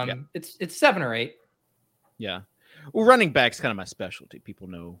 It's 7 or 8. Yeah. Well, running back's kind of my specialty. People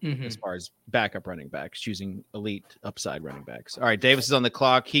know as far as backup running backs, choosing elite upside running backs. All right, Davis is on the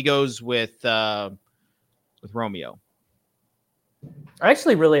clock. He goes with Romeo. I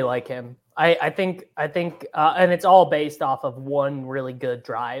actually really like him. I think, and it's all based off of one really good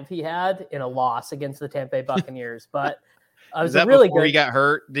drive he had in a loss against the Tampa Bay Buccaneers. But it was really good. He got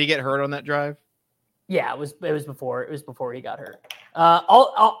hurt. Did he get hurt on that drive? Yeah, it was before he got hurt.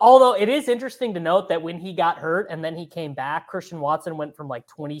 Although it is interesting to note that when he got hurt and then he came back, Christian Watson went from like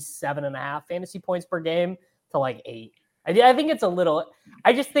 27.5 fantasy points per game to like 8. I think it's a little.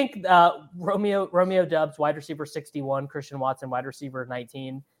 I just think Romeo Doubs, wide receiver 61, Christian Watson, wide receiver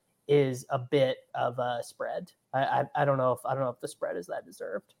 19, is a bit of a spread. I don't know if the spread is that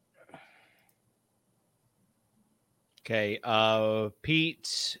deserved. Okay,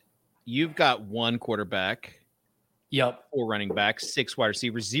 Pete. You've got 1 quarterback. Yep. 4 running backs, 6 wide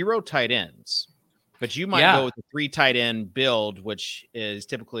receivers, 0 tight ends. But you might go with a 3 tight end build, which is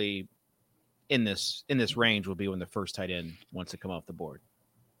typically in this range will be when the first tight end wants to come off the board.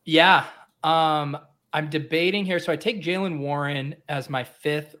 Yeah. I'm debating here. So I take Jaylen Warren as my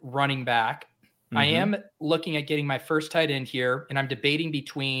 5th running back. Mm-hmm. I am looking at getting my first tight end here, and I'm debating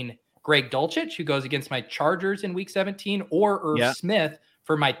between Greg Dulcich, who goes against my Chargers in Week 17, or Irv Smith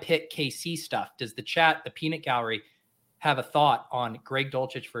for my Pitt KC stuff. Does the chat, the peanut gallery, have a thought on Greg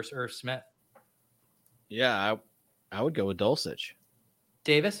Dulcich versus Irv Smith? Yeah, I would go with Dulcich.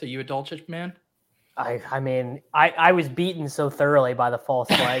 Davis, are you a Dulcich man? I mean, I was beaten so thoroughly by the false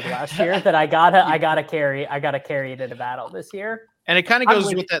flag last year that I gotta carry it in a battle this year. And it kind of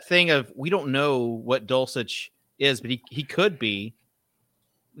goes with that thing of we don't know what Dulcich is, but he could be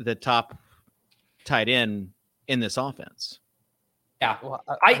the top tight end in this offense. Yeah, well,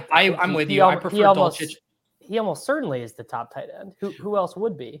 I'm with you. I prefer Dulcich. He almost certainly is the top tight end. Who else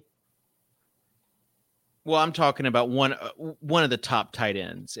would be? Well, I'm talking about one of the top tight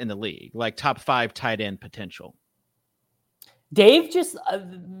ends in the league, like top 5 tight end potential. Dave just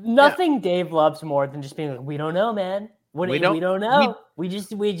nothing. Yeah. Dave loves more than just being like, we don't know, man. We don't know. We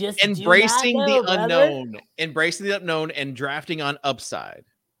just embracing the unknown, embracing the unknown, and drafting on upside.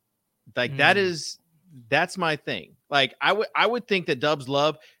 Like that is That's my thing. Like I would think that Dubs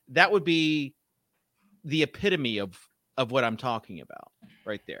Love, that would be the epitome of what I'm talking about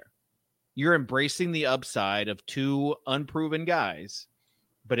right there. You're embracing the upside of two unproven guys,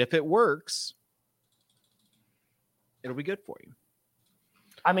 but if it works, it'll be good for you.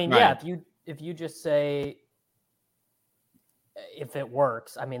 I mean, right. Yeah, if you just say if it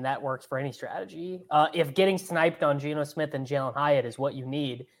works, I mean that works for any strategy. If getting sniped on Geno Smith and Jalen Hyatt is what you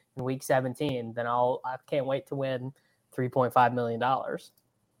need in Week 17, then I can't wait to win $3.5 million.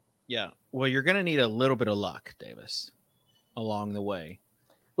 Yeah, well, you're going to need a little bit of luck, Davis, along the way.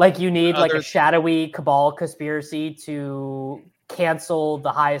 Like you need like a shadowy cabal conspiracy to cancel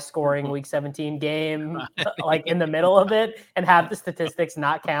the highest scoring Week 17 game like in the middle of it and have the statistics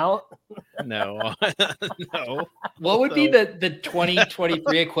not count. No. No. What would be the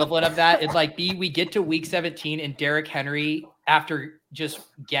 2023 equivalent of that? It's like we get to Week 17 and Derrick Henry, after just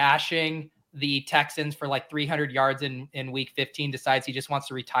gashing the Texans for like 300 yards in Week 15, decides he just wants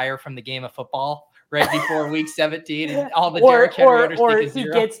to retire from the game of football right before Week 17, and all the Derrick Henry owners or think is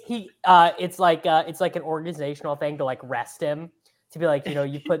zero. It's like an organizational thing to like rest him, to be like,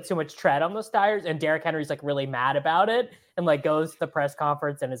 you put too much tread on those tires, and Derrick Henry's like really mad about it and like goes to the press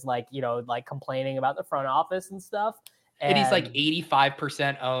conference and is like, like complaining about the front office and stuff. And he's like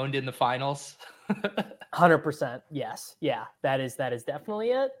 85% owned in the finals. 100%. Yes. Yeah. That is definitely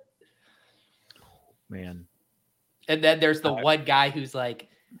it. Man. And then there's the one guy who's like,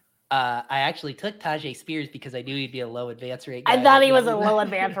 I actually took Tajay Spears because I knew he'd be a low advance rate guy. I thought he was a low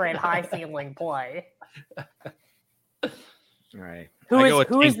advance rate, high ceiling play. All right.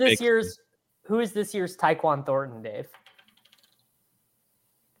 Who is this year's Tyquan Thornton, Dave?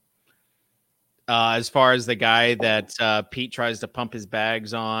 As far as the guy that Pete tries to pump his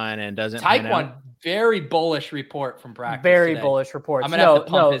bags on and doesn't. Tyquan, very bullish report from practice. Very today. Bullish report. I'm gonna have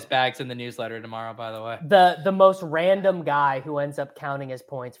to pump his bags in the newsletter tomorrow. By the way, the most random guy who ends up counting his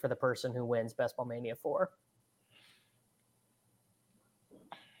points for the person who wins Best Ball Mania 4.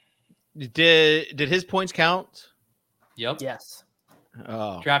 Did his points count? Yep. Yes.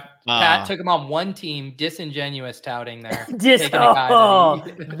 Oh, Pat took him on one team. Disingenuous touting there.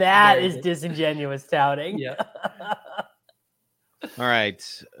 That is disingenuous touting. Yeah. All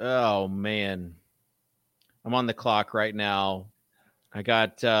right. Oh man, I'm on the clock right now. I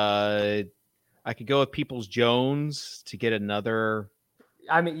got. I could go with Peoples Jones to get another.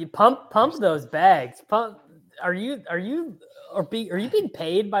 I mean, you pump those bags. Are you being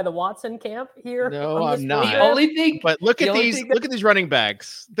paid by the Watson camp here? No, I'm not. The only thing, but look at these. Look at these running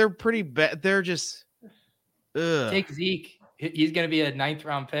backs. They're pretty bad. They're just. Take Zeke. He's going to be a 9th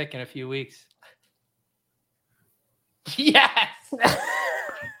round pick in a few weeks. Yes.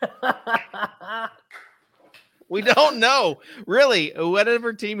 We don't know, really.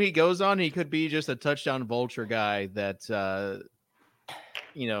 Whatever team he goes on, he could be just a touchdown vulture guy that,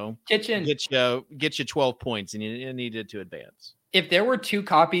 Kitchen get you 12 points, and you needed to advance. If there were 2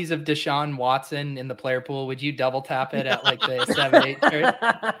 copies of Deshaun Watson in the player pool, would you double tap it at like the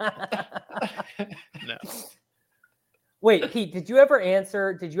 7-8? No. Wait, Pete, did you ever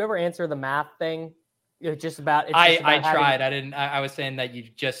answer the math thing? I tried. I didn't. I was saying that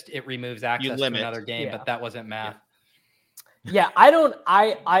it removes access to another game, but that wasn't math. Yeah, I don't.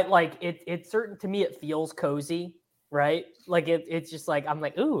 I like it. It's certain to me. It feels cozy, right? Like it's just like I'm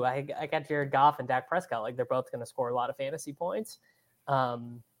like, ooh, I got Jared Goff and Dak Prescott. Like they're both going to score a lot of fantasy points.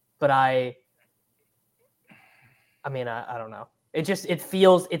 But I mean, I don't know.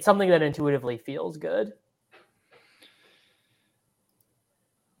 It's something that intuitively feels good.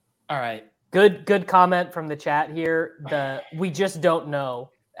 All right. Good comment from the chat here. We just don't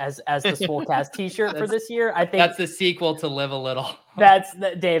know as the Swolecast t-shirt for this year. I think that's the sequel to Live a Little.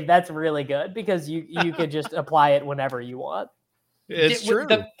 Dave. That's really good because you could just apply it whenever you want. It's true.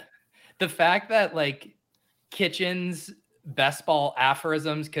 The fact that like Kitchen's best ball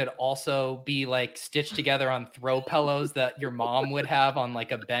aphorisms could also be like stitched together on throw pillows that your mom would have on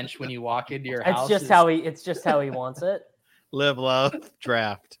like a bench when you walk into your house. It's just how he wants it. Live, love,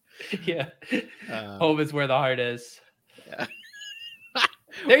 draft. Yeah. Home is where the heart is. Yeah.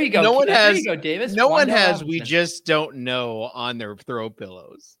 There you go. There you go, Davis. No one has. We just don't know on their throw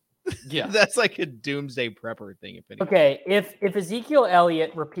pillows. Yeah. That's like a doomsday prepper thing. Okay. If Ezekiel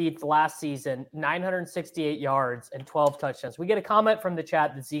Elliott repeats last season, 968 yards and 12 touchdowns, we get a comment from the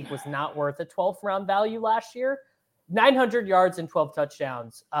chat that Zeke was not worth a 12th round value last year. 900 yards and 12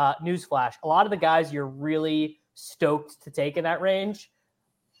 touchdowns. Newsflash. A lot of the guys you're really stoked to take in that range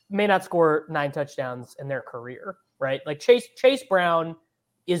may not score 9 touchdowns in their career, right? Like Chase Brown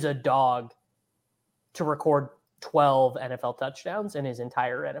is a dog to record 12 NFL touchdowns in his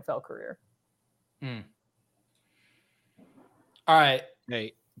entire NFL career. All right.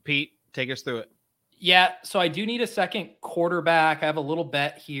 Hey, Pete, take us through it. Yeah, so I do need a second quarterback. I have a little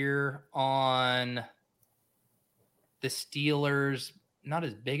bet here on the Steelers. Not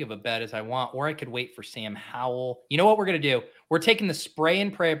as big of a bet as I want, or I could wait for Sam Howell. You know what we're going to do? We're taking the spray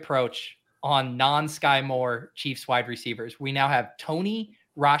and pray approach on non-Sky Moore Chiefs wide receivers. We now have Tony,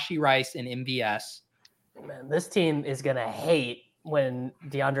 Rashee Rice, and MVS. Man, this team is going to hate when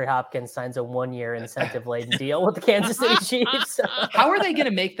DeAndre Hopkins signs a 1-year incentive-laden deal with the Kansas City Chiefs. How are they going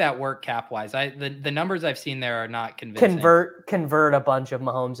to make that work cap-wise? The numbers I've seen there are not convincing. Convert a bunch of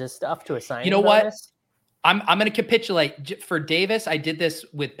Mahomes' stuff to a signing. You know what? bonus. I'm going to capitulate. For Davis, I did this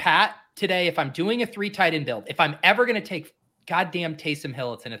with Pat today. If I'm doing a 3 tight end build, if I'm ever going to take goddamn Taysom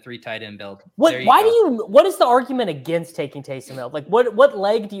Hill, it's in a 3 tight end build. What is the argument against taking Taysom Hill? Like what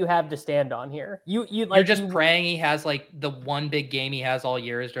leg do you have to stand on here? You're just praying he has like the one big game he has all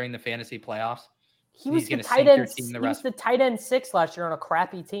year is during the fantasy playoffs. He was the tight end. He was the tight end 6 last year on a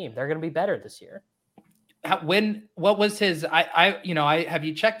crappy team. They're going to be better this year. What was his? I have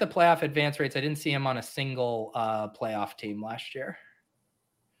you checked the playoff advance rates? I didn't see him on a single playoff team last year.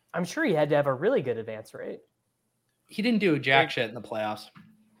 I'm sure he had to have a really good advance rate. He didn't do jack shit in the playoffs.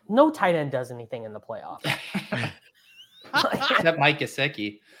 No tight end does anything in the playoffs. Except Mike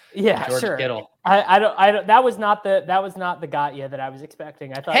Gesicki. Yeah, George sure. Kittle. I don't. That was not the Gatya that I was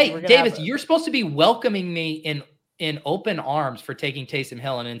expecting. I thought. Hey, Davis, you're supposed to be welcoming me in open arms for taking Taysom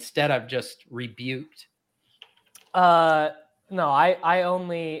Hill, and instead I've just rebuked. No,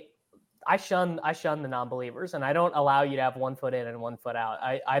 I shun the non-believers, and I don't allow you to have 1 foot in and 1 foot out.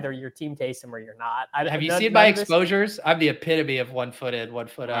 Either you're team Taysom or you're not. Have you seen my exposures? I'm the epitome of 1 foot in, 1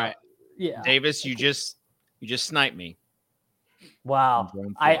 foot out. Right. Yeah, Davis, you just sniped me. Wow,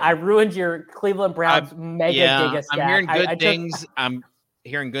 I ruined your Cleveland Browns mega giga stat. I'm hearing good things. I'm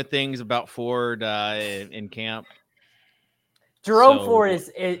hearing good things about Ford in camp. Jerome Ford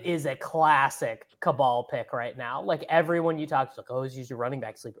is a classic cabal pick right now. Like everyone you talk to, like, oh, use your running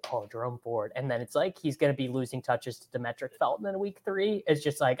back sleeper. Oh, Jerome Ford, and then it's like he's going to be losing touches to Demetric Felton in week 3. It's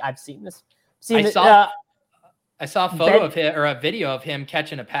just like I've seen this. I saw a photo of him or a video of him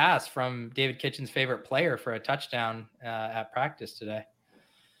catching a pass from David Kitchen's favorite player for a touchdown at practice today.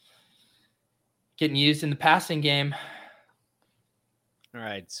 Getting used in the passing game. All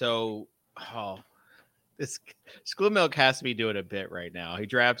right, so this School Milk has to be doing a bit right now. He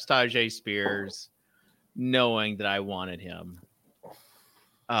drafts Tyjae Spears, knowing that I wanted him.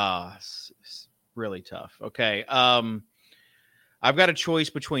 It's really tough. Okay, I've got a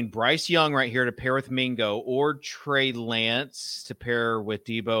choice between Bryce Young right here to pair with Mingo or Trey Lance to pair with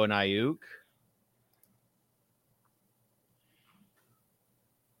Debo and Ayuk.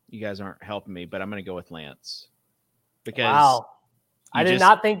 You guys aren't helping me, but I'm going to go with Lance because. Wow. I did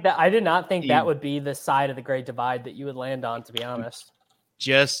not think that would be the side of the great divide that you would land on, to be honest.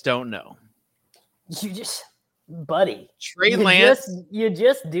 Just don't know. Buddy. Trey Lance. You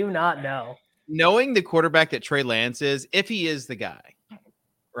just do not know. Knowing the quarterback that Trey Lance is, if he is the guy,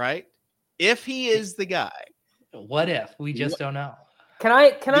 right? If he is the guy. What if? We just don't know. Can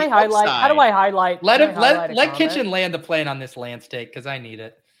I highlight? How do I highlight? Let Kitchen land the plane on this Lance take because I need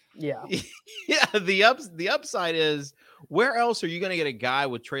it. Yeah. Yeah. The upside is, where else are you going to get a guy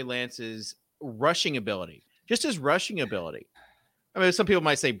with Trey Lance's rushing ability? Just his rushing ability. I mean, some people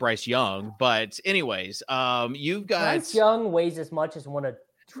might say Bryce Young, but anyways, you've got Bryce Young weighs as much as one of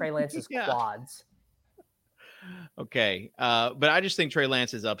Trey Lance's quads. Okay, but I just think Trey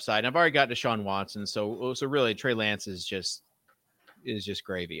Lance is upside. I've already got Deshaun Watson, so really Trey Lance is just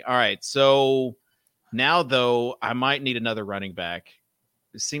gravy. All right, so now though I might need another running back.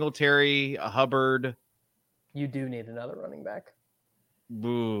 Singletary, Hubbard. You do need another running back.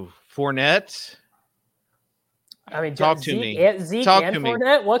 Boo. Fournette. I mean, talk to me. Zeke and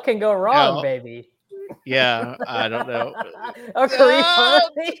Fournette. What can go wrong, baby? Yeah, I don't know.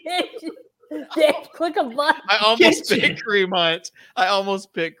 Click a button. I almost picked Kareem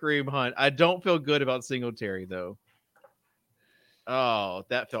Hunt. I don't feel good about Singletary though. Oh,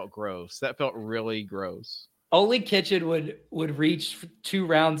 that felt gross. That felt really gross. Only Kitchen would reach 2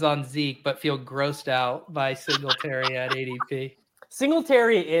 rounds on Zeke, but feel grossed out by Singletary at ADP.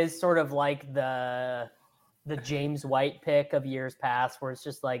 Singletary is sort of like the James White pick of years past, where it's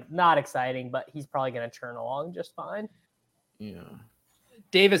just like not exciting, but he's probably going to churn along just fine. Yeah.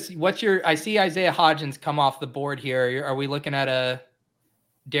 Davis, I see Isaiah Hodgins come off the board here. Are we looking at a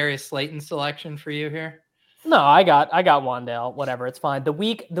Darius Slayton selection for you here? No, I got Wan'Dale. Whatever, it's fine. The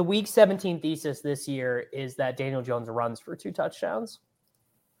week 17 thesis this year is that Daniel Jones runs for 2 touchdowns.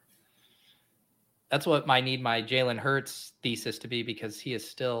 That's what I need my Jalen Hurts thesis to be, because he is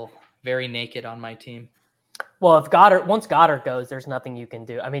still very naked on my team. Well, once Goddard goes, there's nothing you can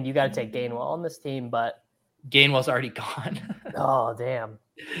do. I mean, you got to take Gainwell on this team, but Gainwell's already gone. Oh, damn.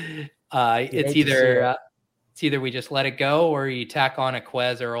 It's either we just let it go or you tack on a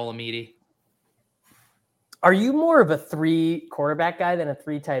Quez or Olamide. Are you more of a 3 quarterback guy than a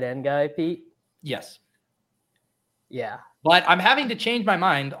 3 tight end guy, Pete? Yes. Yeah. But I'm having to change my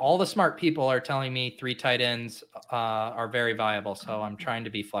mind. All the smart people are telling me 3 tight ends are very viable, so I'm trying to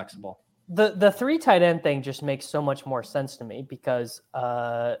be flexible. The 3 tight end thing just makes so much more sense to me because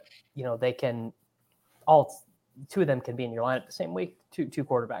they can all 2 of them can be in your lineup the same week. Two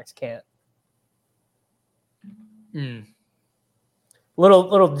quarterbacks can't.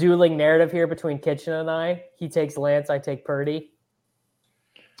 Little dueling narrative here between Kitchen and I. He takes Lance, I take Purdy.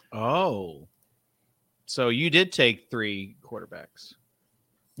 Oh. So you did take 3 quarterbacks.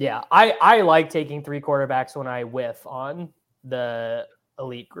 Yeah, I like taking 3 quarterbacks when I whiff on the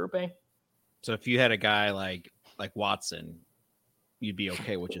elite grouping. So if you had a guy like Watson, you'd be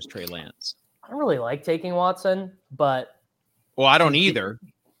okay with just Trey Lance. I don't really like taking Watson, but I don't either.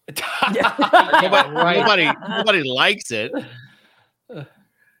 Nobody likes it.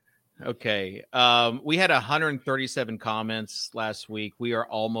 Okay. We had 137 comments last week. We are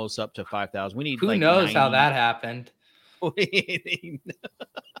almost up to 5,000. We need Who knows 90. How that happened.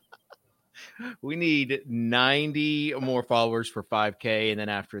 We need 90 more followers for 5K, and then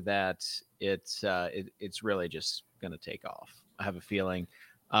after that, it's really just going to take off. I have a feeling.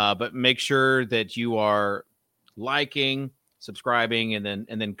 But make sure that you are liking, subscribing, and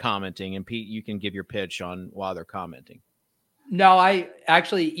then commenting. And Pete, you can give your pitch on while they're commenting. No, I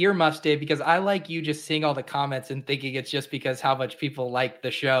actually earmuffs Dave because I like you just seeing all the comments and thinking it's just because how much people like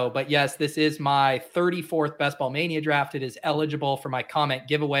the show. But yes, this is my 34th Best Ball Mania draft. It is eligible for my comment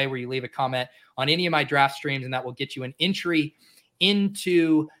giveaway where you leave a comment on any of my draft streams, and that will get you an entry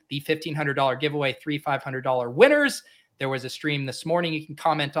into the $1,500 giveaway, 3 $500 winners. There was a stream this morning you can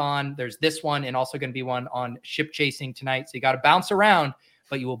comment on. There's this one and also going to be one on ship chasing tonight. So you got to bounce around,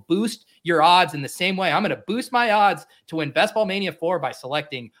 but you will boost your odds in the same way. I'm going to boost my odds to win Best Ball Mania 4 by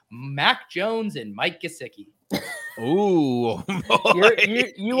selecting Mac Jones and Mike Gesicki. Ooh,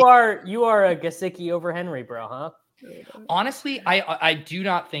 you are a Gesicki over Henry, bro, huh? Honestly, I do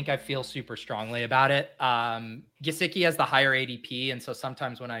not think I feel super strongly about it. Gesicki has the higher ADP, and so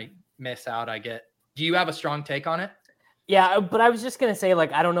sometimes when I miss out, do you have a strong take on it? Yeah, but I was just going to say,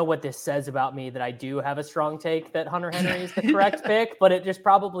 I don't know what this says about me that I do have a strong take that Hunter Henry is the correct pick, but it just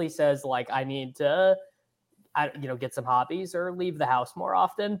probably says, I need to, get some hobbies or leave the house more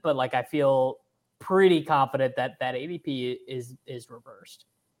often. But, I feel pretty confident that ADP is reversed.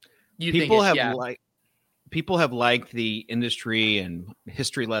 People have liked the industry and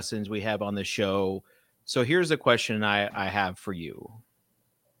history lessons we have on the show. So here's a question I have for you,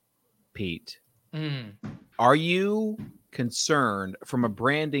 Pete. Are you concerned from a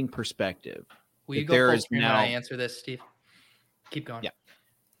branding perspective? Will you go full screen when I answer this, Steve? Keep going.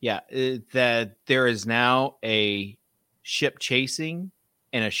 Yeah. That there is now a ship chasing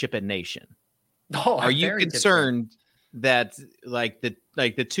and a ship at nation. Are you concerned that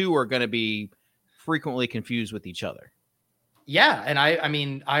the two are going to be frequently confused with each other? Yeah, and I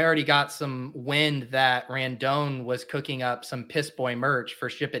mean, I already got some wind that Randone was cooking up some Piss Boy merch for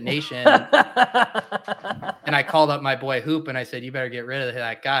Ship It Nation. And I called up my boy Hoop and I said, you better get rid of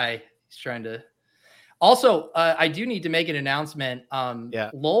that guy. He's trying to. Also, I do need to make an announcement.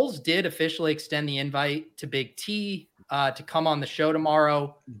 Lulz did officially extend the invite to Big T to come on the show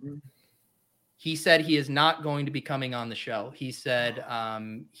tomorrow. Mm-hmm. He said he is not going to be coming on the show. He said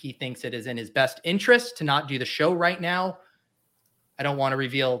he thinks it is in his best interest to not do the show right now. I don't want to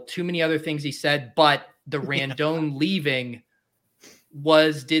reveal too many other things he said, but the Randone leaving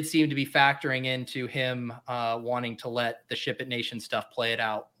did seem to be factoring into him wanting to let the Ship It Nation stuff play it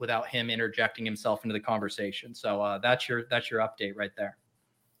out without him interjecting himself into the conversation. So that's your update right there.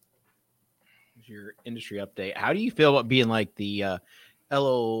 Your industry update. How do you feel about being like the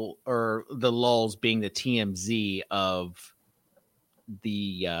LO or the Lulz being the TMZ of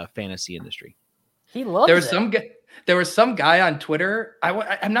the fantasy industry? He loves it. There was some guy on Twitter.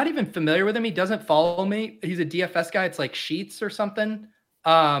 I'm not even familiar with him. He doesn't follow me. He's a DFS guy. It's like Sheets or something.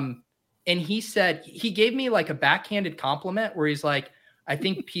 And he said, he gave me a backhanded compliment where he's like, I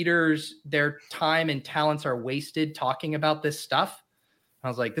think their time and talents are wasted talking about this stuff. I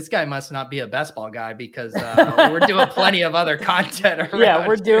was like, this guy must not be a best ball guy because we're doing plenty of other content. Yeah,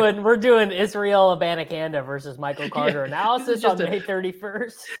 we're doing Israel Abanikanda versus Michael Carter analysis on May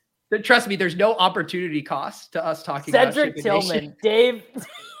 31st. Trust me, there's no opportunity cost to us talking Cedric about Tillman, Dave.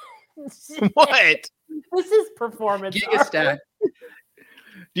 What? This is performance. Giga stack.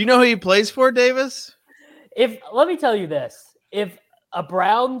 Do you know who he plays for, Davis? Let me tell you this. If a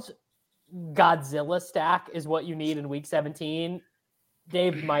Browns Godzilla stack is what you need in week 17,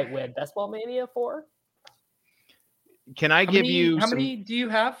 Dave might win Best Ball Mania 4. Can I give you how many do you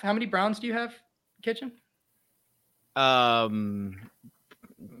have? How many Browns do you have, Kitchen?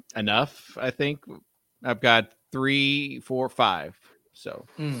 Enough, I think. I've got 3, 4, 5. So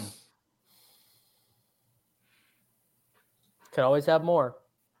could always have more.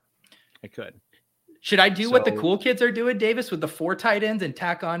 I could. Should I do what the cool kids are doing, Davis, with the 4 tight ends and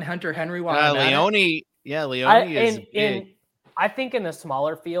tack on Hunter Henry while Leone? Yeah, Leone is big. I think in the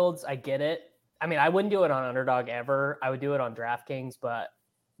smaller fields, I get it. I mean, I wouldn't do it on Underdog ever. I would do it on DraftKings, but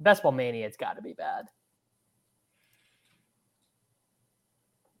Best Ball Mania, it's got to be bad.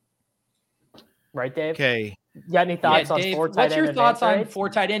 Right, Dave? Okay. You got any thoughts on Dave, 4 tight end? What's your thoughts on rates? 4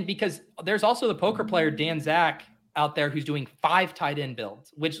 tight end? Because there's also the poker player Dan Zach out there who's doing 5 tight end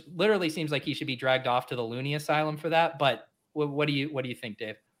builds, which literally seems like he should be dragged off to the loony asylum for that. But what do you think,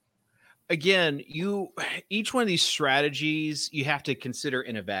 Dave? Again, each one of these strategies you have to consider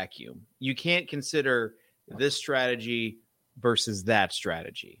in a vacuum. You can't consider this strategy versus that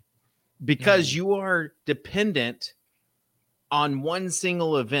strategy because you are dependent on one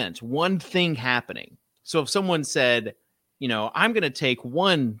single event, one thing happening. So if someone said, I'm going to take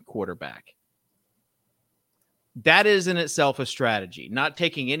one quarterback, that is in itself a strategy, not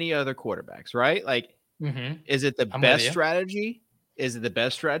taking any other quarterbacks, right? Like, is it the best strategy? Is it the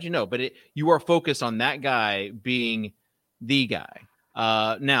best strategy? No, but you are focused on that guy being the guy.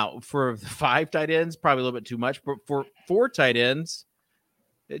 Now, for the 5 tight ends, probably a little bit too much. But for 4 tight ends,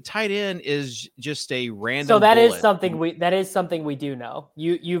 tight end is just a random. So that bullet. is something we do know.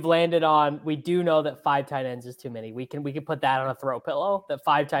 You've landed on. We do know that 5 tight ends is too many. We can put that on a throw pillow. That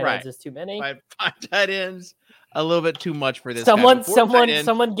 5 tight ends is too many. 5 tight ends. A little bit too much for this. Someone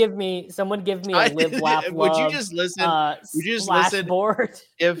give me a live, laugh, love. Would you just listen? Would you just listen? Board?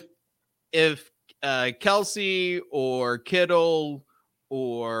 If Kelsey or Kittle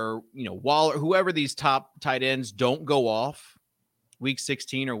or Waller, whoever these top tight ends don't go off week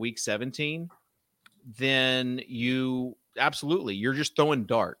 16 or week 17, then you're just throwing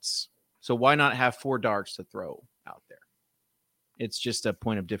darts. So why not have 4 darts to throw out there? It's just a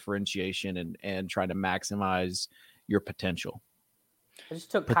point of differentiation and trying to maximize your potential. I just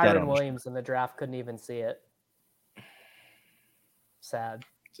took Kyron Williams in the draft. Couldn't even see it. Sad.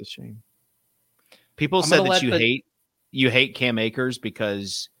 It's a shame. People said that you hate Cam Akers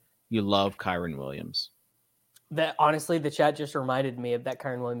because you love Kyron Williams. That honestly, the chat just reminded me of that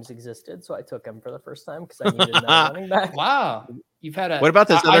Kyron Williams existed, so I took him for the first time because I needed another running back. Wow, you've had a. What about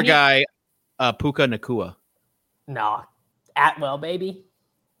this other guy, Puka Nakua? No. Atwell, baby.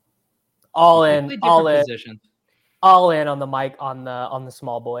 All in on the mic on the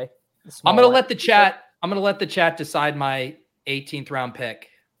small boy. I'm gonna let the chat decide my 18th round pick.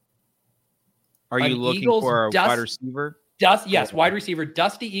 Are you looking for a wide receiver? Wide receiver.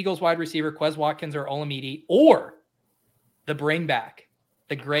 Dusty Eagles wide receiver, Quez Watkins or Olamide, or the bring back,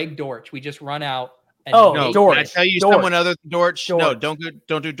 the Greg Dortch. We just run out. No, Dortch. Can I tell you someone other than Dortch? No, don't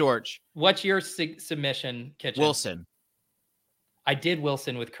do Dortch. What's your submission, Kitchen? Wilson. I did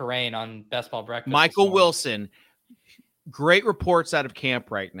Wilson with Karain on Best Ball Breakfast. Michael Wilson. Great reports out of camp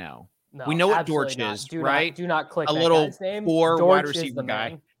right now. No, we know what Dortch is, right? Do not click a little 4 wide receiver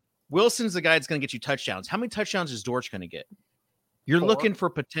guy. Wilson's the guy that's going to get you touchdowns. How many touchdowns is Dortch going to get? You're 4. Looking for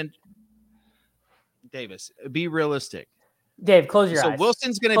potential. Davis, be realistic. Dave, close your eyes. So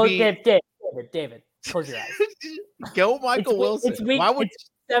Wilson's going to be. David, close your eyes. Go Michael Wilson. It's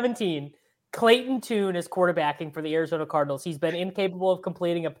 17. Clayton Tune is quarterbacking for the Arizona Cardinals. He's been incapable of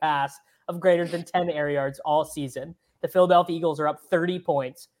completing a pass of greater than 10 air yards all season. The Philadelphia Eagles are up 30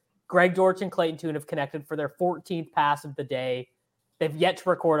 points. Greg Dortch and Clayton Tune have connected for their 14th pass of the day. They've yet to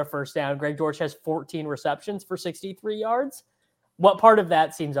record a first down. Greg Dortch has 14 receptions for 63 yards. What part of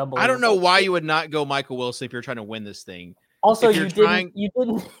that seems unbelievable? I don't know why you would not go Michael Wilson if you're trying to win this thing. Also, you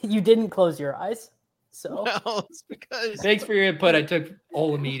didn't close your eyes. So well, it's because thanks for your input. I took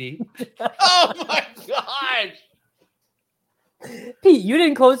Olamide. Oh my gosh. Pete, you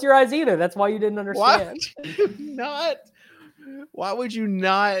didn't close your eyes either. That's why you didn't understand. Why would you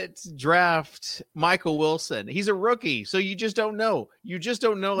not draft Michael Wilson? He's a rookie, so you just don't know. You just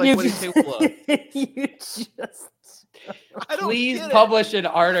don't know what he's capable of. Please publish an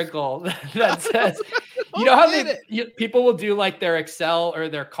article that says, you know how people will do like their Excel or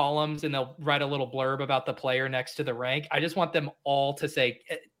their columns and they'll write a little blurb about the player next to the rank. I just want them all to say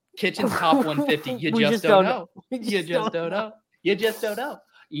Kitchen's top 150. You just don't know. You just don't know. You just don't know.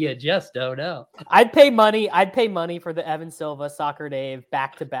 You just don't know. I'd pay money for the Evan Silva, Soccer Dave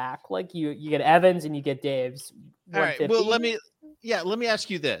back to back. Like you get Evans and you get Dave's. All right. Well, let me ask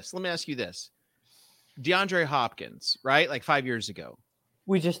you this. DeAndre Hopkins, right? Like 5 years ago.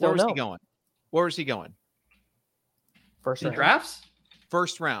 We just don't know. Where was he going? First round. Drafts?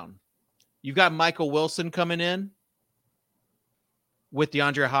 First round. You've got Michael Wilson coming in with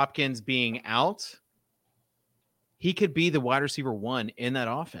DeAndre Hopkins being out. He could be the wide receiver 1 in that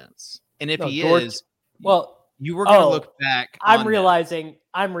offense. And if you were going to look back. I'm realizing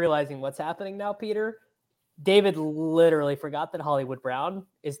what's happening now, Peter. David literally forgot that Hollywood Brown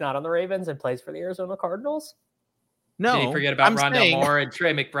is not on the Ravens and plays for the Arizona Cardinals. No, did he forget about Rondale Moore and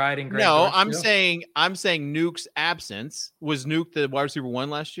Trey McBride and Greg? No, I'm saying Nuke's absence. Was Nuke the wide receiver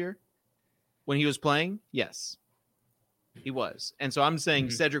 1 last year when he was playing? Yes, he was. And so I'm saying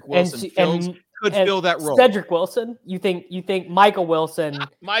Cedric Wilson could fill that role. Cedric Wilson, you think Michael Wilson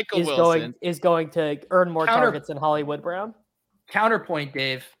is going to earn more targets than Hollywood Brown? Counterpoint,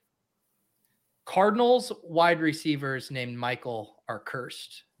 Dave. Cardinals wide receivers named Michael are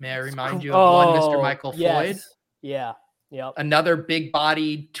cursed. May I remind you of one Mr. Michael Floyd? Yeah. Yep. Another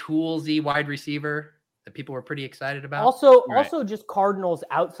big-bodied, toolsy wide receiver that people were pretty excited about. Also, just Cardinals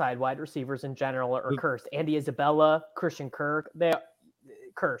outside wide receivers in general are cursed. Andy Isabella, Christian Kirk, they're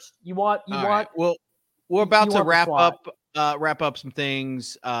cursed. Right. Well, we're about to wrap up some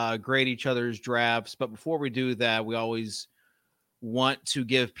things, grade each other's drafts. But before we do that, we always want to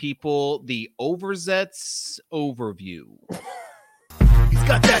give people the Overzets overview. He's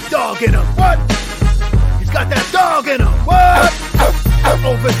got that dog in him. What? He's got that dog in him. What?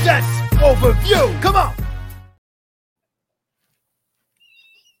 Overzets overview. Come on.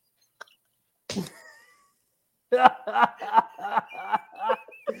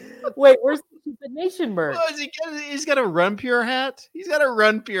 Wait, where's the Stupid Nation merch? Oh, he's got a Run Pure hat. He's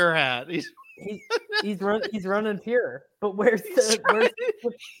running pure. But where's the?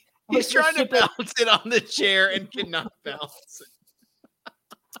 He's trying to balance it on the chair and cannot balance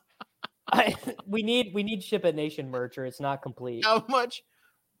it. We need Ship It Nation merch, or it's not complete. How much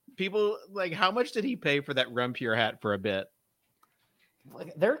did he pay for that Run Pure hat for a bit?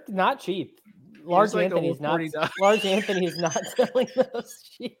 They're not cheap. Large Anthony is not selling those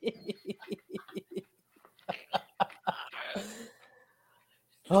cheap.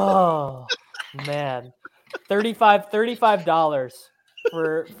 Oh man, $35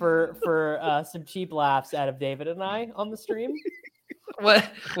 for some cheap laughs out of David and I on the stream. One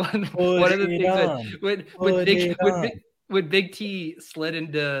of the things when Big T slid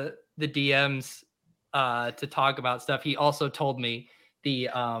into the DMs to talk about stuff, he also told me the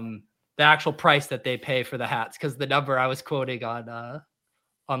actual price that they pay for the hats, because the number I was quoting on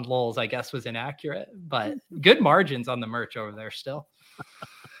Lowell's, I guess, was inaccurate, but good margins on the merch over there still.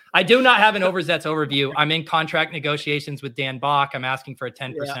 I do not have an Overzets overview. I'm in contract negotiations with Dan Bach. I'm asking for a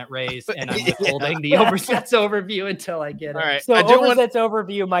 10% raise, and I'm withholding the Overzets overview until I get it. All right. So Overzets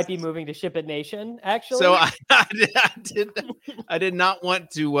overview might be moving to Ship It Nation, actually. So I did not want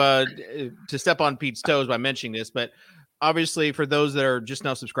to step on Pete's toes by mentioning this, but obviously for those that are just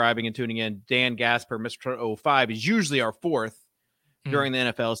now subscribing and tuning in, Dan Gasper, Mr. 05, is usually our fourth during the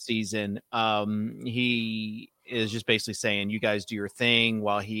NFL season. He is just basically saying, you guys do your thing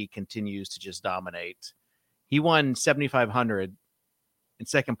while he continues to just dominate. He won $7,500 in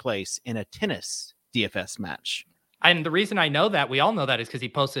second place in a tennis DFS match. And the reason I know that, we all know that, is because he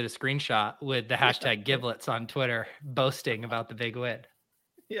posted a screenshot with the hashtag Giblets on Twitter boasting about the big win.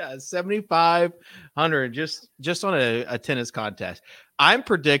 Yeah, $7,500 just on a tennis contest. I'm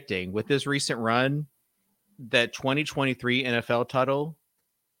predicting with this recent run that 2023 NFL title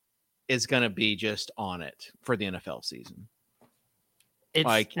is going to be just on it for the NFL season.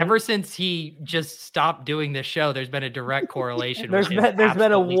 It's ever since he just stopped doing this show, there's been a direct correlation. There's been a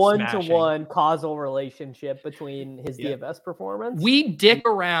 1-to-1 causal relationship between his DFS performance. We dick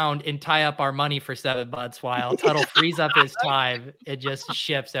around and tie up our money for 7 months while Tuttle frees up his time. It just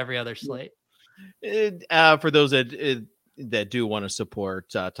shifts every other slate. For those that do want to support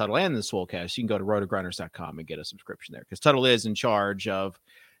Tuttle and the Swolecast, you can go to rotogrinders.com and get a subscription there, because Tuttle is in charge of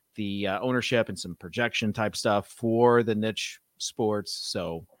the ownership and some projection type stuff for the niche sports.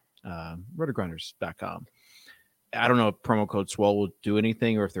 So rotogrinders.com. I don't know if promo code Swole will do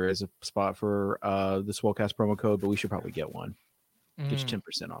anything, or if there is a spot for the Swolecast promo code, but we should probably get one. Get you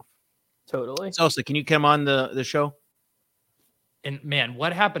 10% off. Totally. So can you come on the show? And man,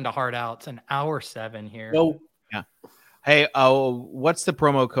 what happened to Hard Outs? An hour 7 here. No. Yeah. Hey, what's the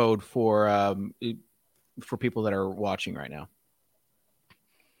promo code for people that are watching right now?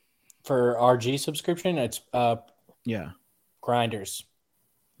 For RG subscription, it's Grinders.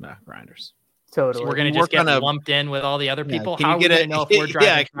 grinders. Totally. So we're going to just get lumped in with all the other people. How are we going to know if we're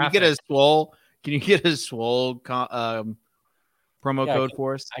driving Can you get a swole? Can you get a swole promo code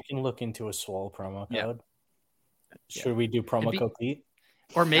for us? I can look into a swole promo code. Should we do promo code Pete?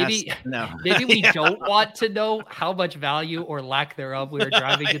 Or maybe we don't want to know how much value or lack thereof we are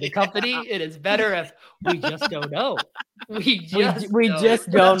driving to the company. It is better if we just don't know. We just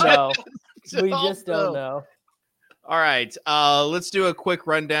don't know. All right. Let's do a quick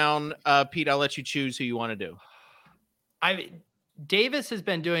rundown. Pete, I'll let you choose who you want to do. Davis has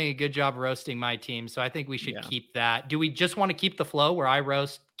been doing a good job roasting my team, so I think we should keep that. Do we just want to keep the flow where I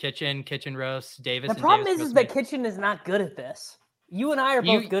roast Kitchen roasts Davis? The problem is that Kitchen is not good at this. You and I are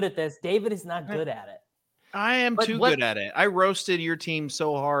both good at this. David is not good at it. I am too good at it. I roasted your team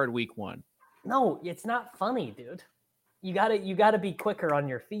so hard week 1. No, it's not funny, dude. You gotta be quicker on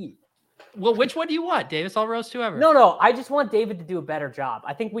your feet. Well, which one do you want, Davis? I'll roast whoever. No. I just want David to do a better job.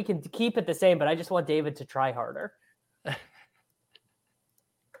 I think we can keep it the same, but I just want David to try harder. All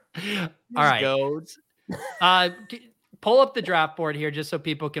right. Pull up the draft board here just so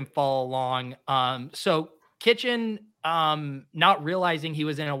people can follow along. So Kitchen, not realizing he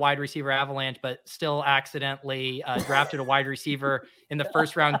was in a wide receiver avalanche, but still accidentally drafted a wide receiver in the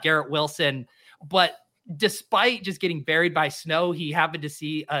first round, Garrett Wilson. But despite just getting buried by snow, he happened to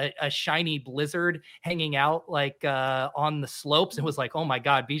see a shiny blizzard hanging out on the slopes and was like, oh my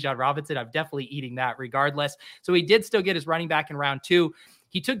God, Bijan Robinson, I'm definitely eating that regardless. So he did still get his running back in round 2.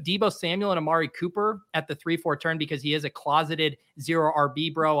 He took Deebo Samuel and Amari Cooper at the 3-4 turn because he is a closeted 0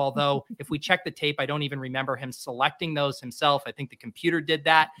 RB bro. Although if we check the tape, I don't even remember him selecting those himself. I think the computer did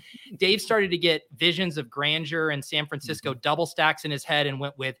that. Dave started to get visions of grandeur and San Francisco double stacks in his head and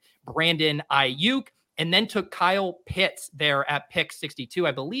went with Brandon Ayuk, and then took Kyle Pitts there at pick 62.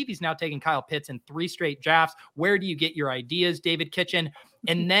 I believe he's now taking Kyle Pitts in 3 straight drafts. Where do you get your ideas, David Kitchen?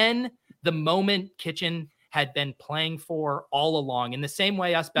 And then the moment Kitchen had been playing for all along. In the same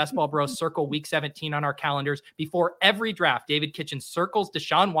way us Best Ball Bros circle week 17 on our calendars, before every draft, David Kitchen circles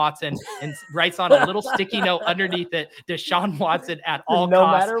Deshaun Watson and writes on a little sticky note underneath it, Deshaun Watson at all costs. No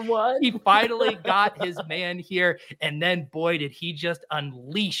matter what. He finally got his man here. And then, boy, did he just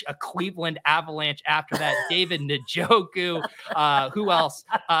unleash a Cleveland avalanche after that. David Njoku. Who else?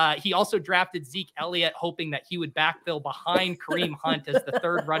 He also drafted Zeke Elliott, hoping that he would backfill behind Kareem Hunt as the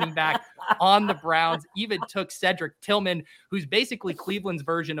 3rd running back on the Browns. Even took Cedric Tillman, who's basically Cleveland's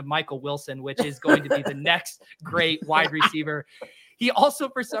version of Michael Wilson, which is going to be the next great wide receiver. He also,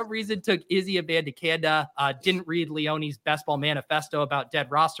 for some reason, took Izzy Abanikanda. Didn't read Leone's Best Ball Manifesto about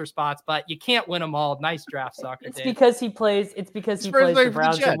dead roster spots, but you can't win them all. Nice draft, Soccer. It's because he plays the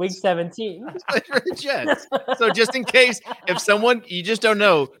Browns in week 17. For the Jets. So just in case, if someone you just don't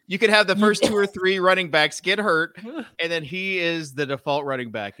know, you could have the first 2 or 3 running backs get hurt, and then he is the default running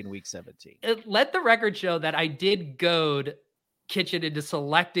back in week 17. Let the record show that I did goad Kitchen into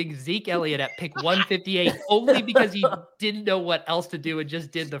selecting Zeke Elliott at pick 158 only because he didn't know what else to do and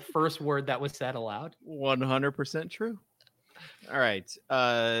just did the first word that was said aloud. 100% true. All right.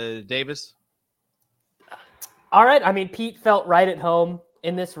 Davis. All right. I mean, Pete felt right at home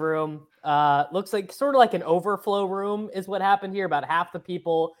in this room. Looks like sort of like an overflow room is what happened here. About half the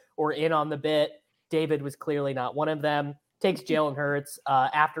people were in on the bit. David was clearly not one of them. Takes Jalen Hurts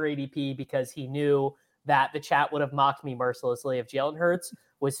after ADP because he knew that the chat would have mocked me mercilessly if Jalen Hurts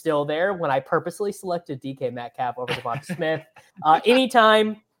was still there when I purposely selected DK Metcalf over Devonta Smith.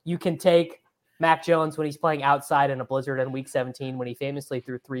 Anytime you can take Mac Jones when he's playing outside in a blizzard in week 17, when he famously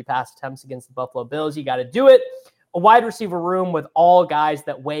threw 3 pass attempts against the Buffalo Bills, you got to do it. A wide receiver room with all guys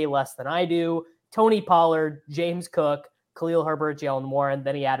that weigh less than I do. Tony Pollard, James Cook, Khalil Herbert, Jalen Warren.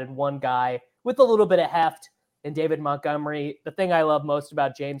 Then he added one guy with a little bit of heft in David Montgomery. The thing I love most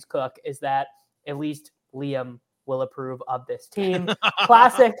about James Cook is that at least Liam will approve of this team.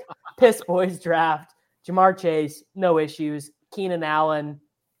 Classic Piss Boys draft. Jamar Chase, no issues. Keenan Allen,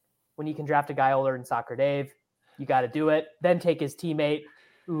 when you can draft a guy older than Soccer Dave, you got to do it. Then take his teammate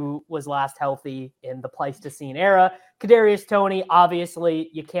who was last healthy in the Pleistocene era. Kadarius Toney, obviously,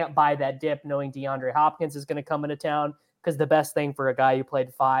 you can't buy that dip knowing DeAndre Hopkins is going to come into town because the best thing for a guy who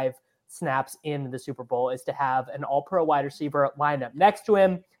played 5 snaps in the Super Bowl is to have an all-pro wide receiver lined up next to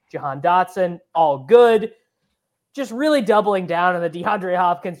him. Jahan Dotson, all good. Just really doubling down on the DeAndre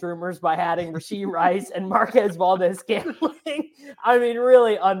Hopkins rumors by adding Rashee Rice and Marquez Valdes-Scantling. I mean,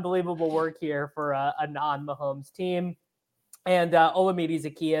 really unbelievable work here for a non-Mahomes team. And Olamide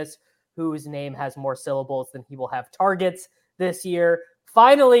Zaccheaus, whose name has more syllables than he will have targets this year,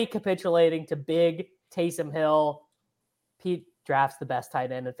 finally capitulating to big Taysom Hill. Pete drafts the best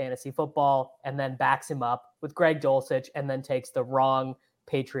tight end in fantasy football and then backs him up with Greg Dulcich and then takes the wrong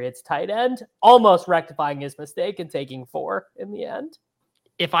Patriots tight end, almost rectifying his mistake and taking 4 in the end.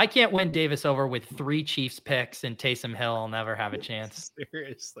 If I can't win Davis over with 3 Chiefs picks and Taysom Hill, I'll never have a chance.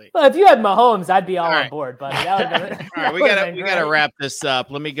 Seriously. Well, if you had Mahomes, I'd be all on board, buddy. That would've been, all right, we gotta wrap this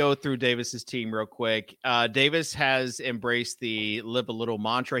up. Let me go through Davis's team real quick. Davis has embraced the live a little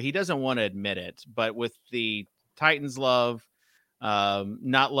mantra. He doesn't want to admit it, but with the Titans love,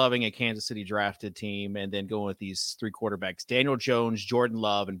 not loving a Kansas City drafted team, and then going with these 3 quarterbacks, Daniel Jones, Jordan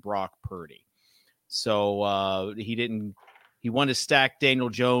Love, and Brock Purdy. So he wanted to stack Daniel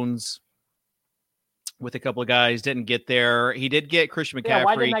Jones with a couple of guys, didn't get there. He did get Christian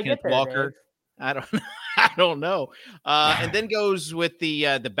McCaffrey, Kenneth Walker. Dave? I don't know. And then goes with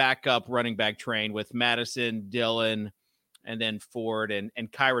the backup running back train with Madison, Dillon, and then Ford and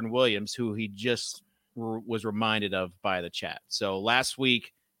Kyron Williams, who he just was reminded of by the chat. So last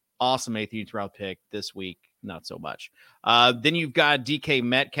week, awesome 18th round pick. This week, not so much. Then you've got DK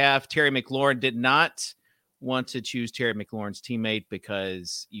Metcalf. Terry McLaurin did not want to choose Terry McLaurin's teammate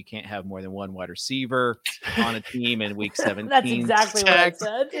because you can't have more than one wide receiver on a team in week 17. That's exactly what I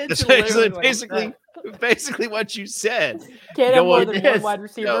said. That's basically what you said. Can't have more than one wide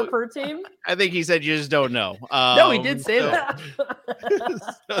receiver per team? I think he said you just don't know. No, he did say that.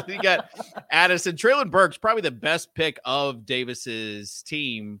 So you got Addison. Treylon Burks, probably the best pick of Davis's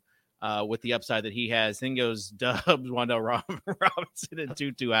team with the upside that he has. Then goes Dubs, Wan'Dale Robinson, and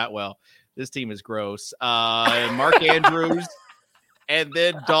Tutu Atwell. This team is gross. And Mark Andrews, and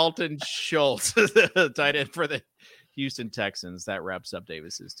then Dalton Schultz, tight end for the Houston Texans. That wraps up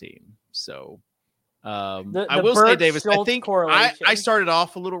Davis's team. So I will say, Davis, I think I started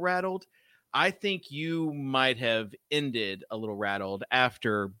off a little rattled. I think you might have ended a little rattled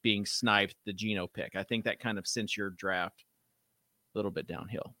after being sniped the Geno pick. I think that kind of sent your draft a little bit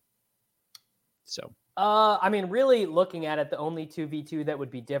downhill. So. I mean, really looking at it, the only 2v2 that would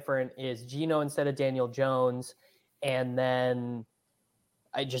be different is Geno instead of Daniel Jones. And then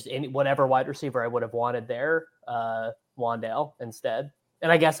whatever wide receiver I would have wanted there, Wan'Dale instead.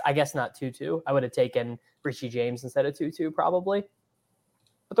 And I guess not Tutu. I would have taken Richie James instead of Tutu probably.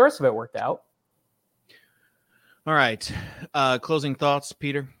 But the rest of it worked out. All right. Closing thoughts,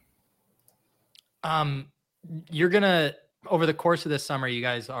 Peter? You're going to, over the course of this summer, you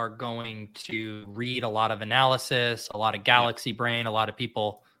guys are going to read a lot of analysis, a lot of galaxy brain, a lot of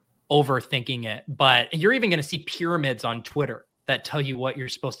people overthinking it. But you're even going to see pyramids on Twitter that tell you what you're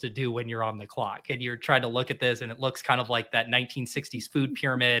supposed to do when you're on the clock. And you're trying to look at this and it looks kind of like that 1960s food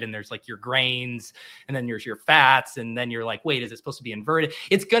pyramid. And there's like your grains and then there's your fats. And then you're like, wait, is it supposed to be inverted?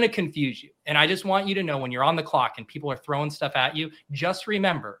 It's going to confuse you. And I just want you to know when you're on the clock and people are throwing stuff at you, just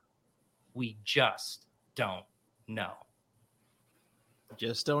remember, we just don't know.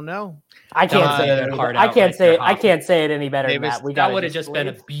 Just don't know. I can't say it. I can't say it any better Davis, than that. That would have just been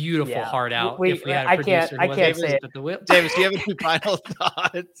a beautiful hard out. If we had a producer. I can't say it. Davis, do you have any final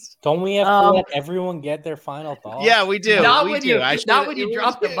thoughts? Don't we have to let everyone get their final thoughts? Yeah, we do. Not when you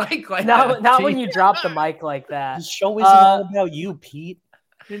drop the mic like that. Not when you drop the mic like that. The show isn't all about you, Pete.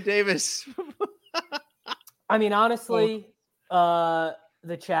 And Davis. I mean, honestly,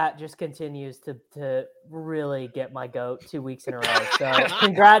 the chat just continues to really get my goat 2 weeks in a row. So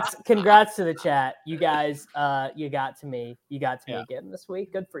congrats to the chat. You guys, you got to me. You got to me again this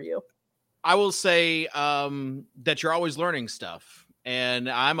week. Good for you. I will say that you're always learning stuff, and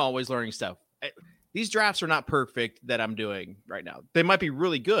I'm always learning stuff. These drafts are not perfect that I'm doing right now. They might be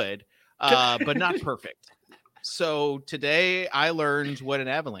really good, but not perfect. So today I learned what an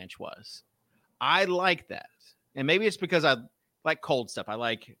avalanche was. I like that. And maybe it's because I like cold stuff. I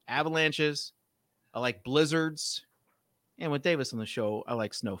like avalanches. I like blizzards. And with Davis on the show, I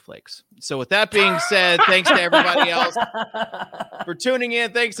like snowflakes. So with that being said, thanks to everybody else for tuning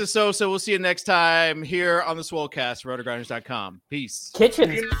in. Thanks to Sosa. We'll see you next time here on the Swolecast, rotogrinders.com. Peace.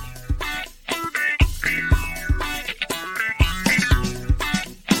 Kitchens.